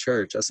than the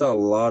church. I saw a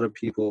lot of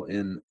people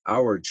in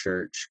our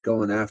church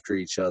going after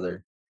each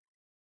other.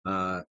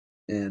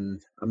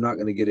 And I'm not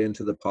going to get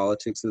into the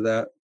politics of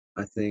that.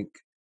 I think,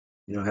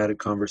 I had a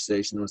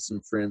conversation with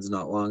some friends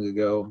not long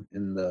ago,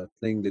 and the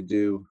thing to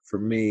do for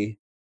me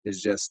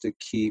is just to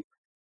keep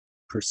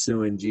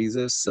pursuing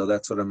Jesus. So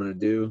that's what I'm going to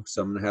do.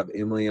 So I'm going to have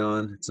Emily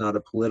on. It's not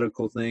a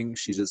political thing.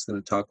 She's just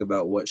going to talk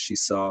about what she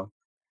saw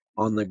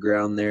on the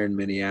ground there in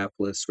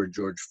Minneapolis where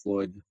George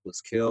Floyd was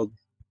killed.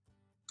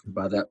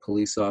 by that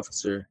police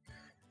officer.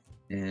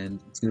 And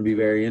it's going to be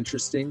very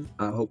interesting.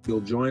 I hope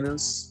you'll join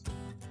us.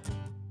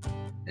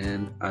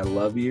 And I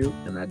love you,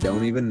 and I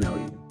don't even know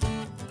you.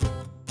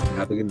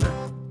 Have a good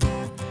night.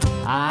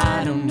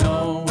 I don't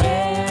know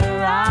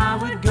where I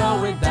would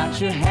go without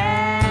your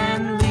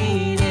hand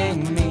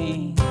leading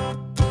me.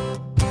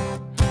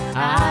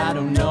 I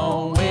don't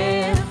know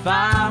if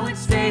I would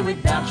stay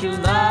without your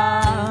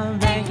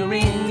love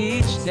anchoring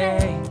each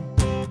day.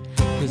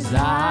 'Cause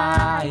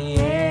I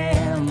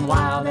am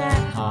wild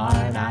at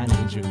heart. I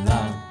need your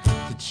love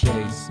to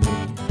chase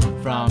me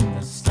from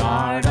the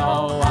start.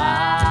 Oh,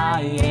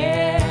 I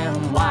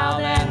am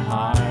wild at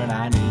heart.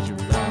 I need your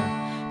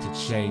love to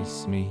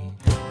chase me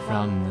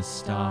from the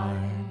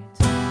start.